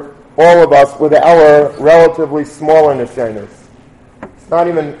for all of us with our relatively smaller Nisayim. It's not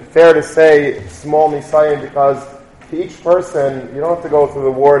even fair to say small Nisayim because to each person, you don't have to go through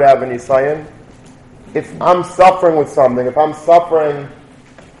the war to have a Nisayim. If I'm suffering with something, if I'm suffering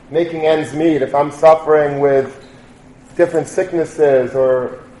making ends meet, if I'm suffering with different sicknesses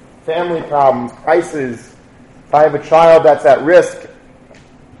or family problems, crises, if I have a child that's at risk,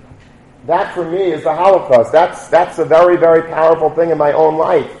 that for me is the Holocaust. That's a very, very powerful thing in my own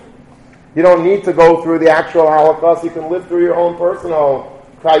life. You don't need to go through the actual Holocaust. You can live through your own personal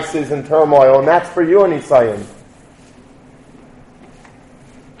crisis and turmoil, and that's for you in Yisayim.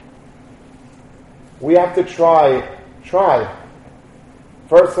 We have to try.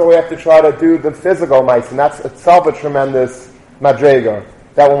 First of all, we have to try to do the physical mice, and that's itself a tremendous madrega.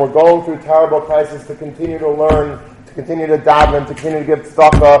 That when we're going through terrible crisis, to continue to learn, to continue to daven, to continue to give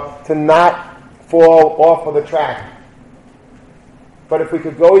tzedakah, to not fall off of the track. But if we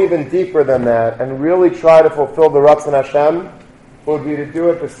could go even deeper than that and really try to fulfill the Ratzon Hashem, it would be to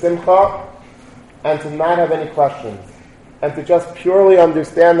do it b'simcha and to not have any questions. And to just purely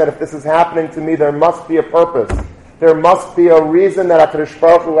understand that if this is happening to me, there must be a purpose. There must be a reason that HaKadosh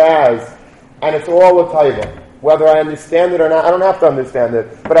Baruch Hu has. And it's all a taiva. Whether I understand it or not, I don't have to understand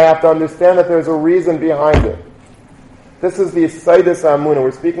it. But I have to understand that there's a reason behind it. This is the Yisaidus Amunah.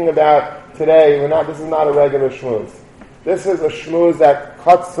 We're speaking about today. This is not a regular shmooze. This is a shmooze that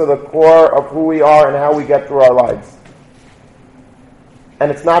cuts to the core of who we are and how we get through our lives. And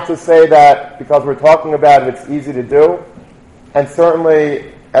it's not to say that because we're talking about it, it's easy to do. And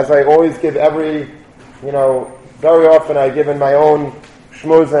certainly, as I always give very often I give in my own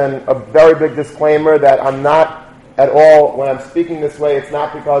shmooze and a very big disclaimer that I'm not at all, when I'm speaking this way, it's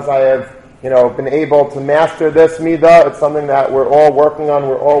not because I have, been able to master this midah. It's something that we're all working on.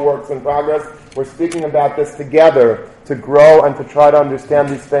 We're all works in progress. We're speaking about this together to grow and to try to understand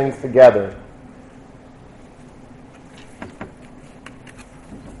these things together.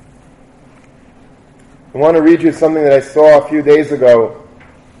 I want to read you something that I saw a few days ago.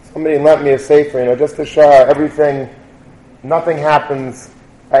 Somebody lent me a sefer, just to show how nothing happens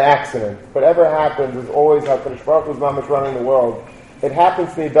by accident. Whatever happens is always how HaKadosh Baruch Hu is mamish running the world. It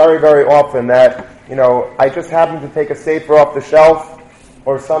happens to me very, very often that, I just happen to take a sefer off the shelf,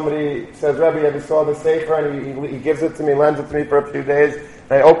 or somebody says, Rebbe, you ever saw the sefer? And he gives it to me, lends it to me for a few days,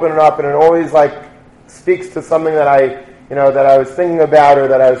 and I open it up, and it always speaks to something that that I was thinking about, or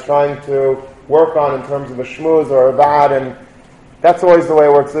that I was trying to work on in terms of a shmooze or a vad, and that's always the way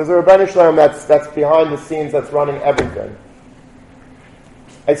it works. There's a Rebbeinu Shalom that's behind the scenes, that's running everything.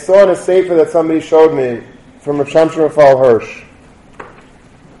 I saw in a sefer that somebody showed me from Rav Shamshon Raphael Hirsch.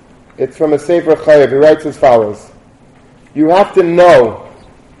 It's from a sefer Chayav. He writes as follows: you have to know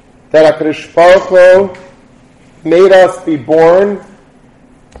that HaKadosh Baruch Hu made us be born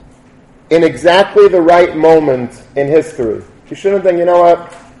in exactly the right moment in history. You shouldn't think,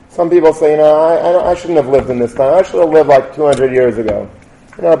 what? Some people say, I shouldn't have lived in this time. I should have lived 200 years ago.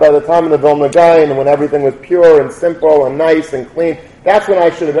 By the time of the Vilna Gaon, and when everything was pure and simple and nice and clean, that's when I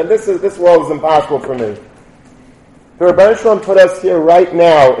should have been. This world is impossible for me. The Rebbeinu Shalom put us here right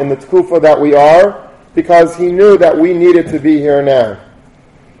now in the tkufa that we are because He knew that we needed to be here now.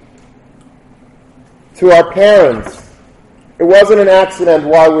 To our parents, it wasn't an accident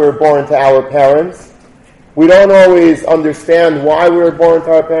why we were born to our parents. We don't always understand why we were born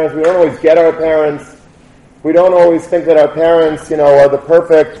to our parents. We don't always get our parents. We don't always think that our parents, are the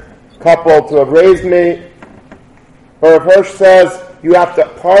perfect couple to have raised me. But Rav Hirsch says,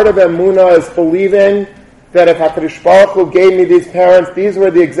 part of emunah is believing that if HaKadosh Baruch Hu gave me these parents, these were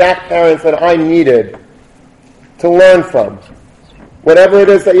the exact parents that I needed to learn from. Whatever it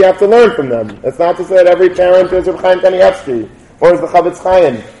is that you have to learn from them. It's not to say that every parent is Reb Chaim Kanievsky or is the Chavetz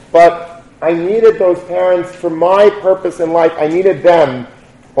Chaim, but I needed those parents for my purpose in life. I needed them,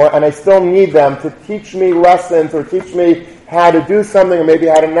 and I still need them to teach me lessons or teach me how to do something or maybe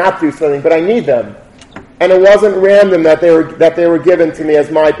how to not do something, but I need them. And it wasn't random that they were given to me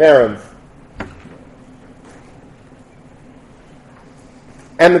as my parents.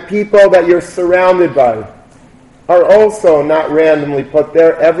 And the people that you're surrounded by are also not randomly put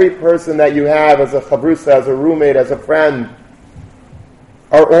there. Every person that you have as a chavrusa, as a roommate, as a friend,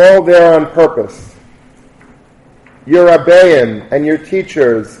 are all there on purpose. Your rabbeim and your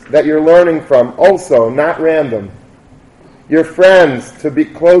teachers that you're learning from, also not random. Your friends to be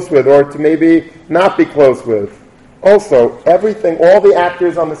close with or to maybe not be close with. Also, everything, all the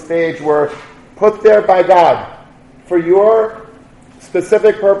actors on the stage were put there by God for your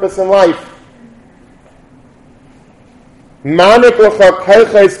specific purpose in life. Whatever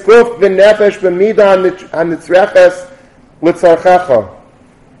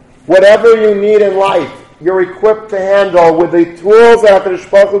you need in life, you're equipped to handle with the tools that HaKadosh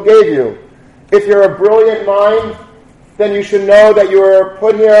Baruch Hu gave you. If you're a brilliant mind, then you should know that you were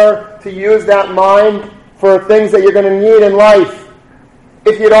put here to use that mind for things that you're going to need in life.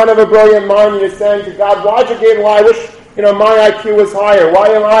 If you don't have a brilliant mind and you're saying to God, why'd you give me? I wish my IQ was higher. Why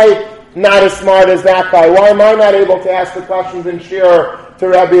am I not as smart as that guy? Why am I not able to ask the questions in Shir to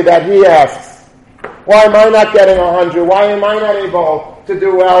Rebbe that he asks? Why am I not getting 100? Why am I not able to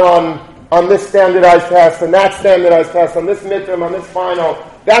do well on this standardized test and that standardized test, on this midterm, on this final?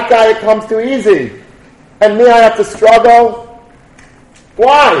 That guy, it comes too easy. And me, I have to struggle?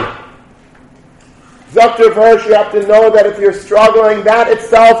 Why? Dr. Hirsch, you have to know that if you're struggling, that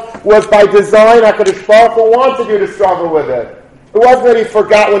itself was by design. HaKadosh Baruch Hu wanted you to struggle with it. It wasn't that He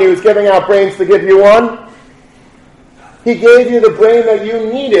forgot when He was giving out brains to give you one. He gave you the brain that you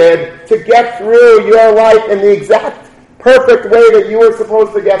needed to get through your life in the exact perfect way that you were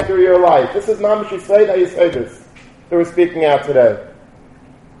supposed to get through your life. This is Mamash Yisrael that you say this. That we're speaking out today.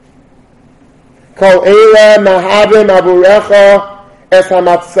 Kol eila mahavim avurecha es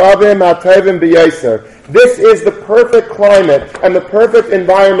hamatzavim hatovim b'yoser. This is the perfect climate and the perfect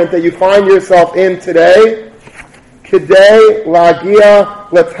environment that you find yourself in today. Kidei lagia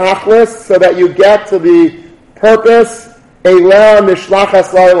letachlis, so that you get to the purpose eila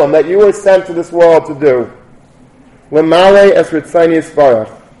mishlachas l'olam that you were sent to this world to do. Lemale es ritzayni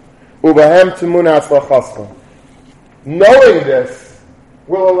yisvarach ubahem tumunat lachascha. Knowing this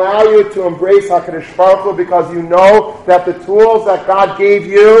will allow you to embrace HaKadosh Baruch Hu because you know that the tools that God gave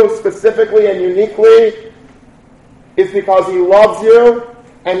you specifically and uniquely is because He loves you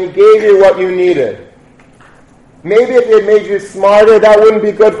and He gave you what you needed. Maybe if He had made you smarter, that wouldn't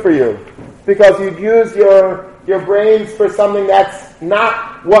be good for you because you'd use your brains for something that's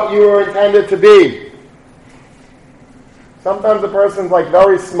not what you were intended to be. Sometimes a person's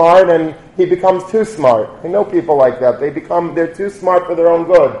very smart and he becomes too smart. I know people like that. They're too smart for their own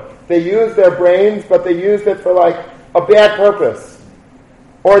good. They use their brains, but they used it for a bad purpose.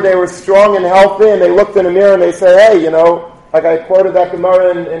 Or they were strong and healthy and they looked in a mirror and they say, hey, like I quoted that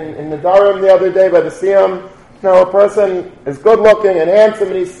Gemara in the Darim the other day by the Siyam, a person is good looking and handsome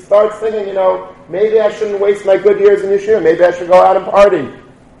and he starts thinking, maybe I shouldn't waste my good years in Yeshiva. Maybe I should go out and party.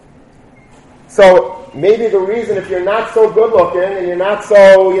 So maybe the reason, if you're not so good looking and you're not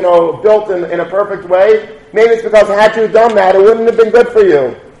so, built in a perfect way, maybe it's because had you done that, it wouldn't have been good for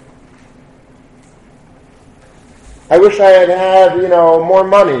you. I wish I had more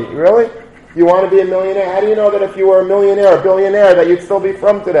money. Really? You want to be a millionaire? How do you know that if you were a millionaire or billionaire that you'd still be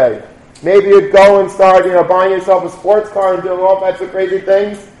from today? Maybe you'd go and start, buying yourself a sports car and doing all types of crazy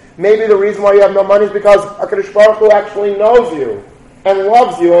things. Maybe the reason why you have no money is because HaKadosh Baruch Hu actually knows you and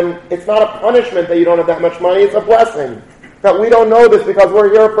loves you, and it's not a punishment that you don't have that much money, it's a blessing. That we don't know this because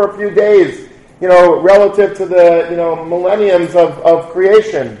we're here for a few days, relative to the, millenniums of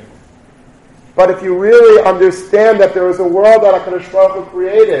creation. But if you really understand that there is a world that HaKadosh Baruch Hu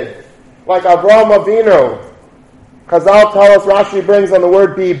created, like Avraham Avinu, Chazal tell us, Rashi brings on the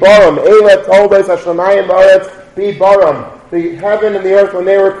word Bi'barim, Eila Toldos HaShamayim Ba'aretz Bi'baram. The heaven and the earth, when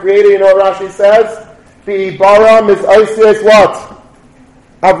they were created, you know what Rashi says? Bi'baram is Isis what?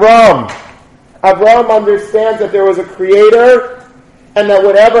 Avram. Avram understands that there was a creator and that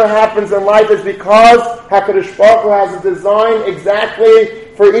whatever happens in life is because HaKadosh Baruch Hu has a design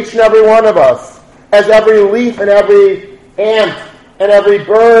exactly for each and every one of us. As every leaf and every ant and every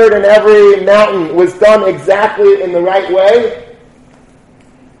bird and every mountain was done exactly in the right way,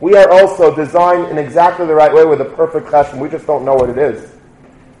 we are also designed in exactly the right way with a perfect chesed. We just don't know what it is.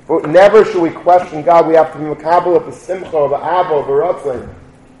 But never should we question God. We have to be makabel of the simcha, of the ava, of the ratzon.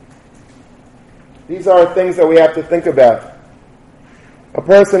 These are things that we have to think about. A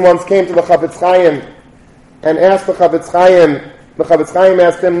person once came to the Chafetz Chaim and asked the Chafetz Chaim. The Chafetz Chaim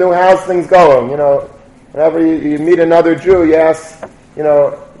asked him, how's things going? Whenever you meet another Jew, you ask,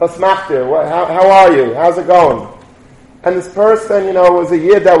 what's machtir? How are you? How's it going? And this person, was a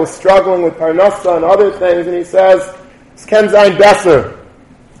yid that was struggling with parnasa and other things, and he says, "Es ken zayin besser.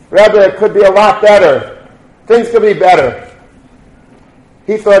 Rebbe, it could be a lot better. Things could be better."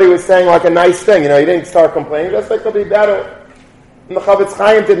 He thought he was saying like a nice thing, he didn't start complaining, just like it could be better. And the Chafetz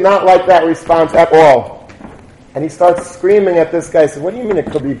Chaim did not like that response at all. And he starts screaming at this guy. He says, "What do you mean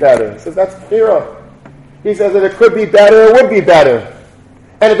it could be better?" He says, "That's bechira." He says that it could be better, it would be better.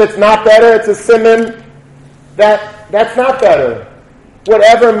 And if it's not better, it's a siman that's not better.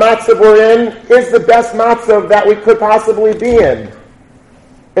 Whatever matzav we're in is the best matzav that we could possibly be in.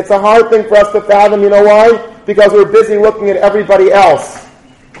 It's a hard thing for us to fathom, why? Because we're busy looking at everybody else.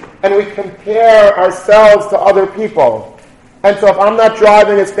 And we compare ourselves to other people. And so if I'm not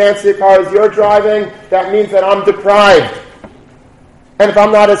driving as fancy a car as you're driving, that means that I'm deprived. And if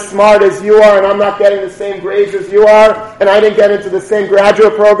I'm not as smart as you are, and I'm not getting the same grades as you are, and I didn't get into the same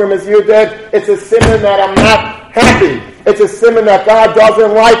graduate program as you did, it's a siman that I'm not happy. It's a siman that God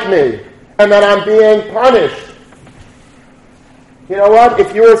doesn't like me, and that I'm being punished. You know what?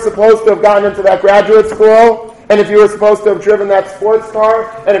 If you were supposed to have gotten into that graduate school, and if you were supposed to have driven that sports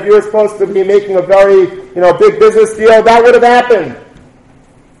car, and if you were supposed to be making a very, big business deal, that would have happened.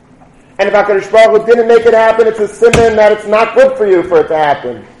 And if HaKadosh Baruch Hu didn't make it happen, it's a siman that it's not good for you for it to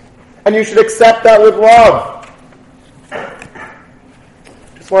happen. And you should accept that with love.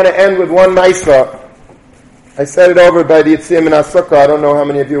 Just want to end with one maisa. I said it over by the Yitzim and Asukah. I don't know how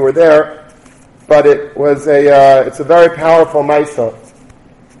many of you were there, but it's a very powerful maisa.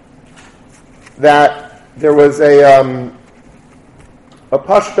 That there was a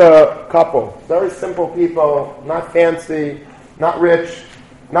Pashta couple, very simple people, not fancy, not rich,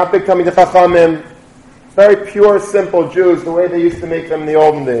 not big Talmidei Chachamim, very pure, simple Jews, the way they used to make them in the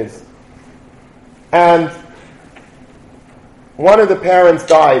olden days. And one of the parents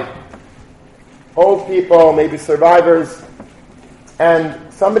died. Old people, maybe survivors,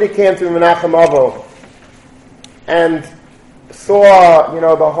 and somebody came to Menachem Avo and saw,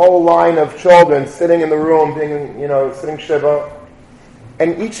 the whole line of children sitting in the room, being, sitting Shiva.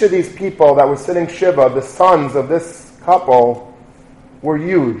 And each of these people that were sitting Shiva, the sons of this couple, were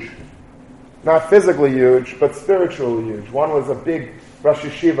huge. Not physically huge, but spiritually huge. One was a big Rosh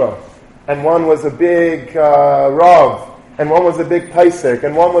Yeshiva, and one was a big Rav, and one was a big Paisik,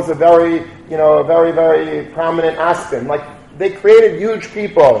 and one was a very, very, very prominent Askin. Like, they created huge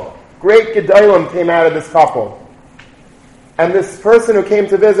people. Great Gedolim came out of this couple. And this person who came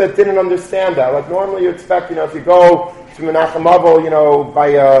to visit didn't understand that. Like, normally you expect, if you go to Menachem Avo, by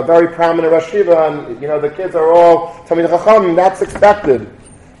a very prominent Rosh Yeshiva, and, the kids are all Talmidei Chacham, that's expected.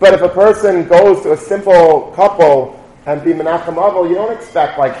 But if a person goes to a simple couple and be Menachem Avo, you don't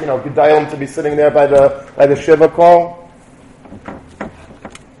expect, Gedolim to be sitting there by the Shiva call.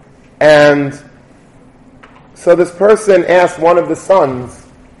 And so this person asked one of the sons,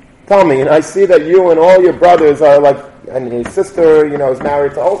 "Tell me, and I see that you and all your brothers are and your sister, is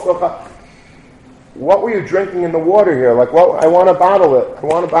married to also. What were you drinking in the water here? I want to bottle it. I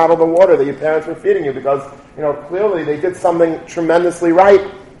want to bottle the water that your parents were feeding you because, clearly they did something tremendously right."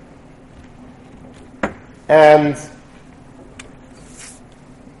 And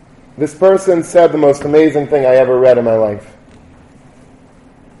this person said the most amazing thing I ever read in my life.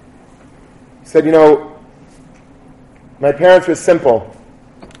 He said, my parents were simple,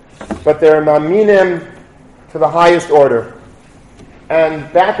 but they're maminim to the highest order.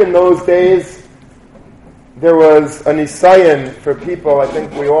 And back in those days, there was a nisayon for people. I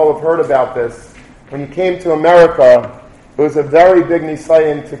think we all have heard about this. When you came to America, it was a very big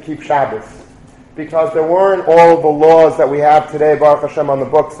nisayon to keep Shabbos, because there weren't all the laws that we have today, Baruch Hashem, on the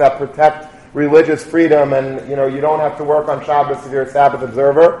books that protect religious freedom, and you don't have to work on Shabbos if you're a Sabbath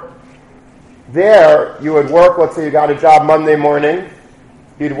observer. There, you would work, let's say you got a job Monday morning,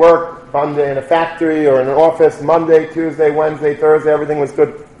 you'd work Monday in a factory or in an office, Monday, Tuesday, Wednesday, Thursday, everything was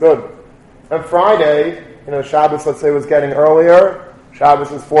good. And Friday, Shabbos, let's say, was getting earlier.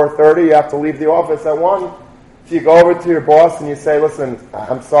 Shabbos is 4:30. You have to leave the office at 1. So you go over to your boss and you say, listen,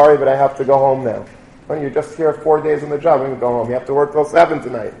 I'm sorry, but I have to go home now. Well, you're just here 4 days on the job. I'm going to go home. You have to work till 7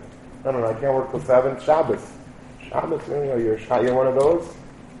 tonight. No, I can't work till 7. Shabbos, really? You're one of those?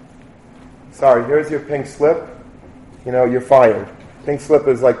 Sorry, here's your pink slip. You're fired. Pink slip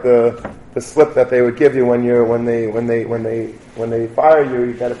is like the slip that they would give you when they fire you.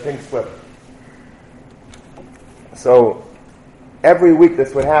 You got a pink slip. So every week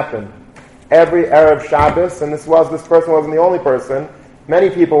this would happen. Every Erev Shabbos, and this person wasn't the only person. Many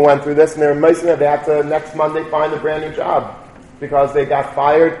people went through this, and they had to next Monday find a brand new job because they got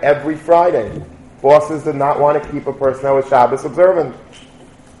fired every Friday. Bosses did not want to keep a person that was Shabbos observant.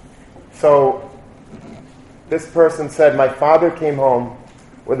 So this person said, my father came home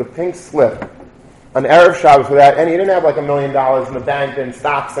with a pink slip, an Erev Shabbos he didn't have like $1 million in the bank and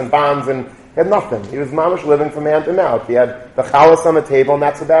stocks and bonds, and he had nothing. He was mamish living from hand to mouth. He had the chalas on the table, and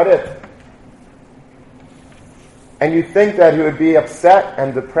that's about it. And you think that he would be upset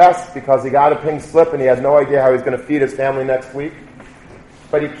and depressed because he got a pink slip and he had no idea how he was going to feed his family next week.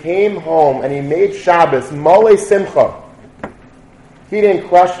 But he came home and he made Shabbos mole simcha. He didn't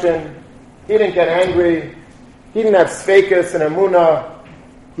question. He didn't get angry. He didn't have sfeikus and emunah.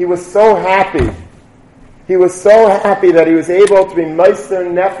 He was so happy. He was so happy that he was able to be meister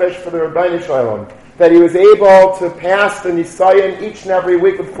nefesh for the Rebbeinu Shalom. That he was able to pass the Nisayan each and every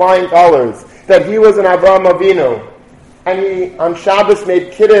week with flying colors. That he was an Avraham Avinu. And he, on Shabbos,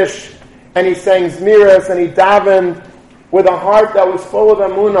 made Kiddush, and he sang Zmiras, and he davened with a heart that was full of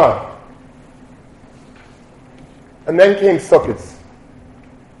emunah. And then came Sukkot.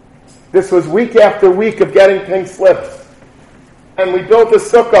 This was week after week of getting pink slips. And we built a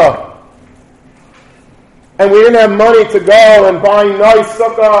sukkah. And we didn't have money to go and buy nice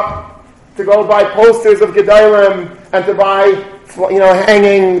sukkah, to go buy posters of Gedalim, and to buy,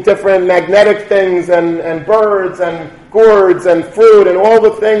 hanging different magnetic things, and birds, and gourds, and fruit, and all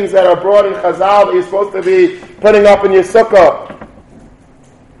the things that are brought in Chazal that you're supposed to be putting up in your sukkah.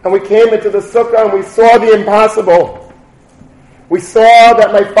 And we came into the sukkah and we saw the impossible. We saw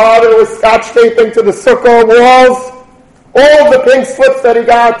that my father was scotch taping to the sukkah walls all the pink slips that he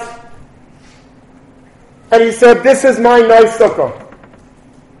got. And he said, this is my nice sukkah.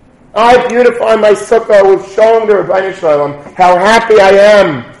 I beautify my sukkah with showing the Rebbeinu Shalom how happy I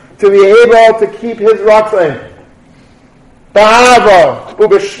am to be able to keep his ratzon. Ba'ava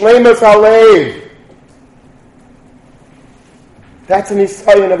u'b'shleimus halev. That's an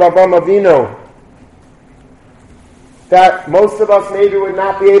Nisayan of Avraham Avinu that most of us maybe would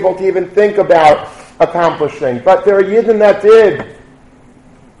not be able to even think about accomplishing. But there are Yidden that did.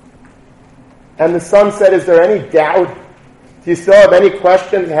 And the son said, is there any doubt? Do you still have any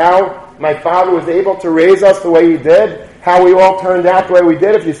questions how my father was able to raise us the way he did? How we all turned out the way we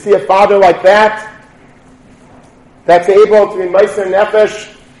did? If you see a father like that, that's able to be meiser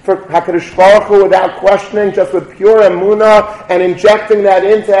nefesh for HaKadosh Baruch Hu without questioning, just with pure emunah and injecting that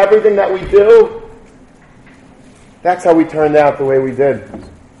into everything that we do, that's how we turned out the way we did.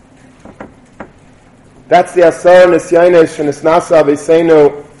 That's the Asar Nisyanes Shenisnasa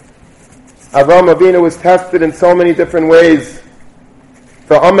V'Seinu. Avraham Avinu was tested in so many different ways.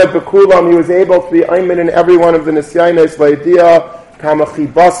 For Ahmed Bekulam, he was able to be Ayman in every one of the Nisyanes V'Idiyah Kamachi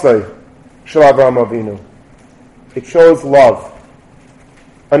Basai Shel Avraham Avinu. It shows love.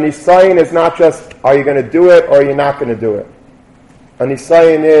 A Nisayan is not just, are you going to do it or are you not going to do it? A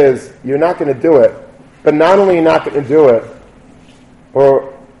Nisayan is, you're not going to do it. But not only you're not going to do it,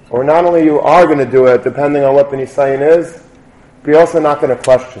 or not only you are going to do it, depending on what the Nisayan is, but you're also not going to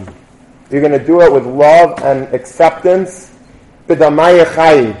question. You're going to do it with love and acceptance, b'damai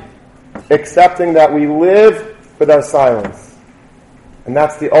chai, accepting that we live with our silence. And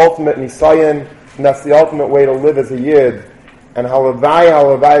that's the ultimate Nisayan, and that's the ultimate way to live as a Yid. And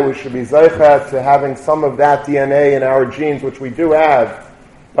halavai, we should be zeichet to having some of that DNA in our genes, which we do have,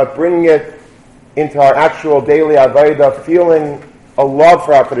 but bringing it into our actual daily avodah, feeling a love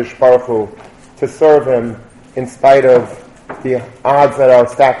for HaKadosh Baruch Hu, to serve Him in spite of the odds that are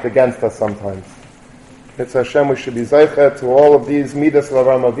stacked against us sometimes. It's Hashem, we should be zeichet to all of these midas of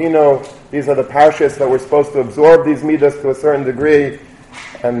Avraham Avinu. These are the parshas that we're supposed to absorb these midas to a certain degree,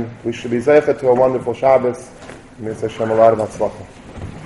 and we should be zeichet to a wonderful Shabbos. It's Hashem, a lot of hatzlacha.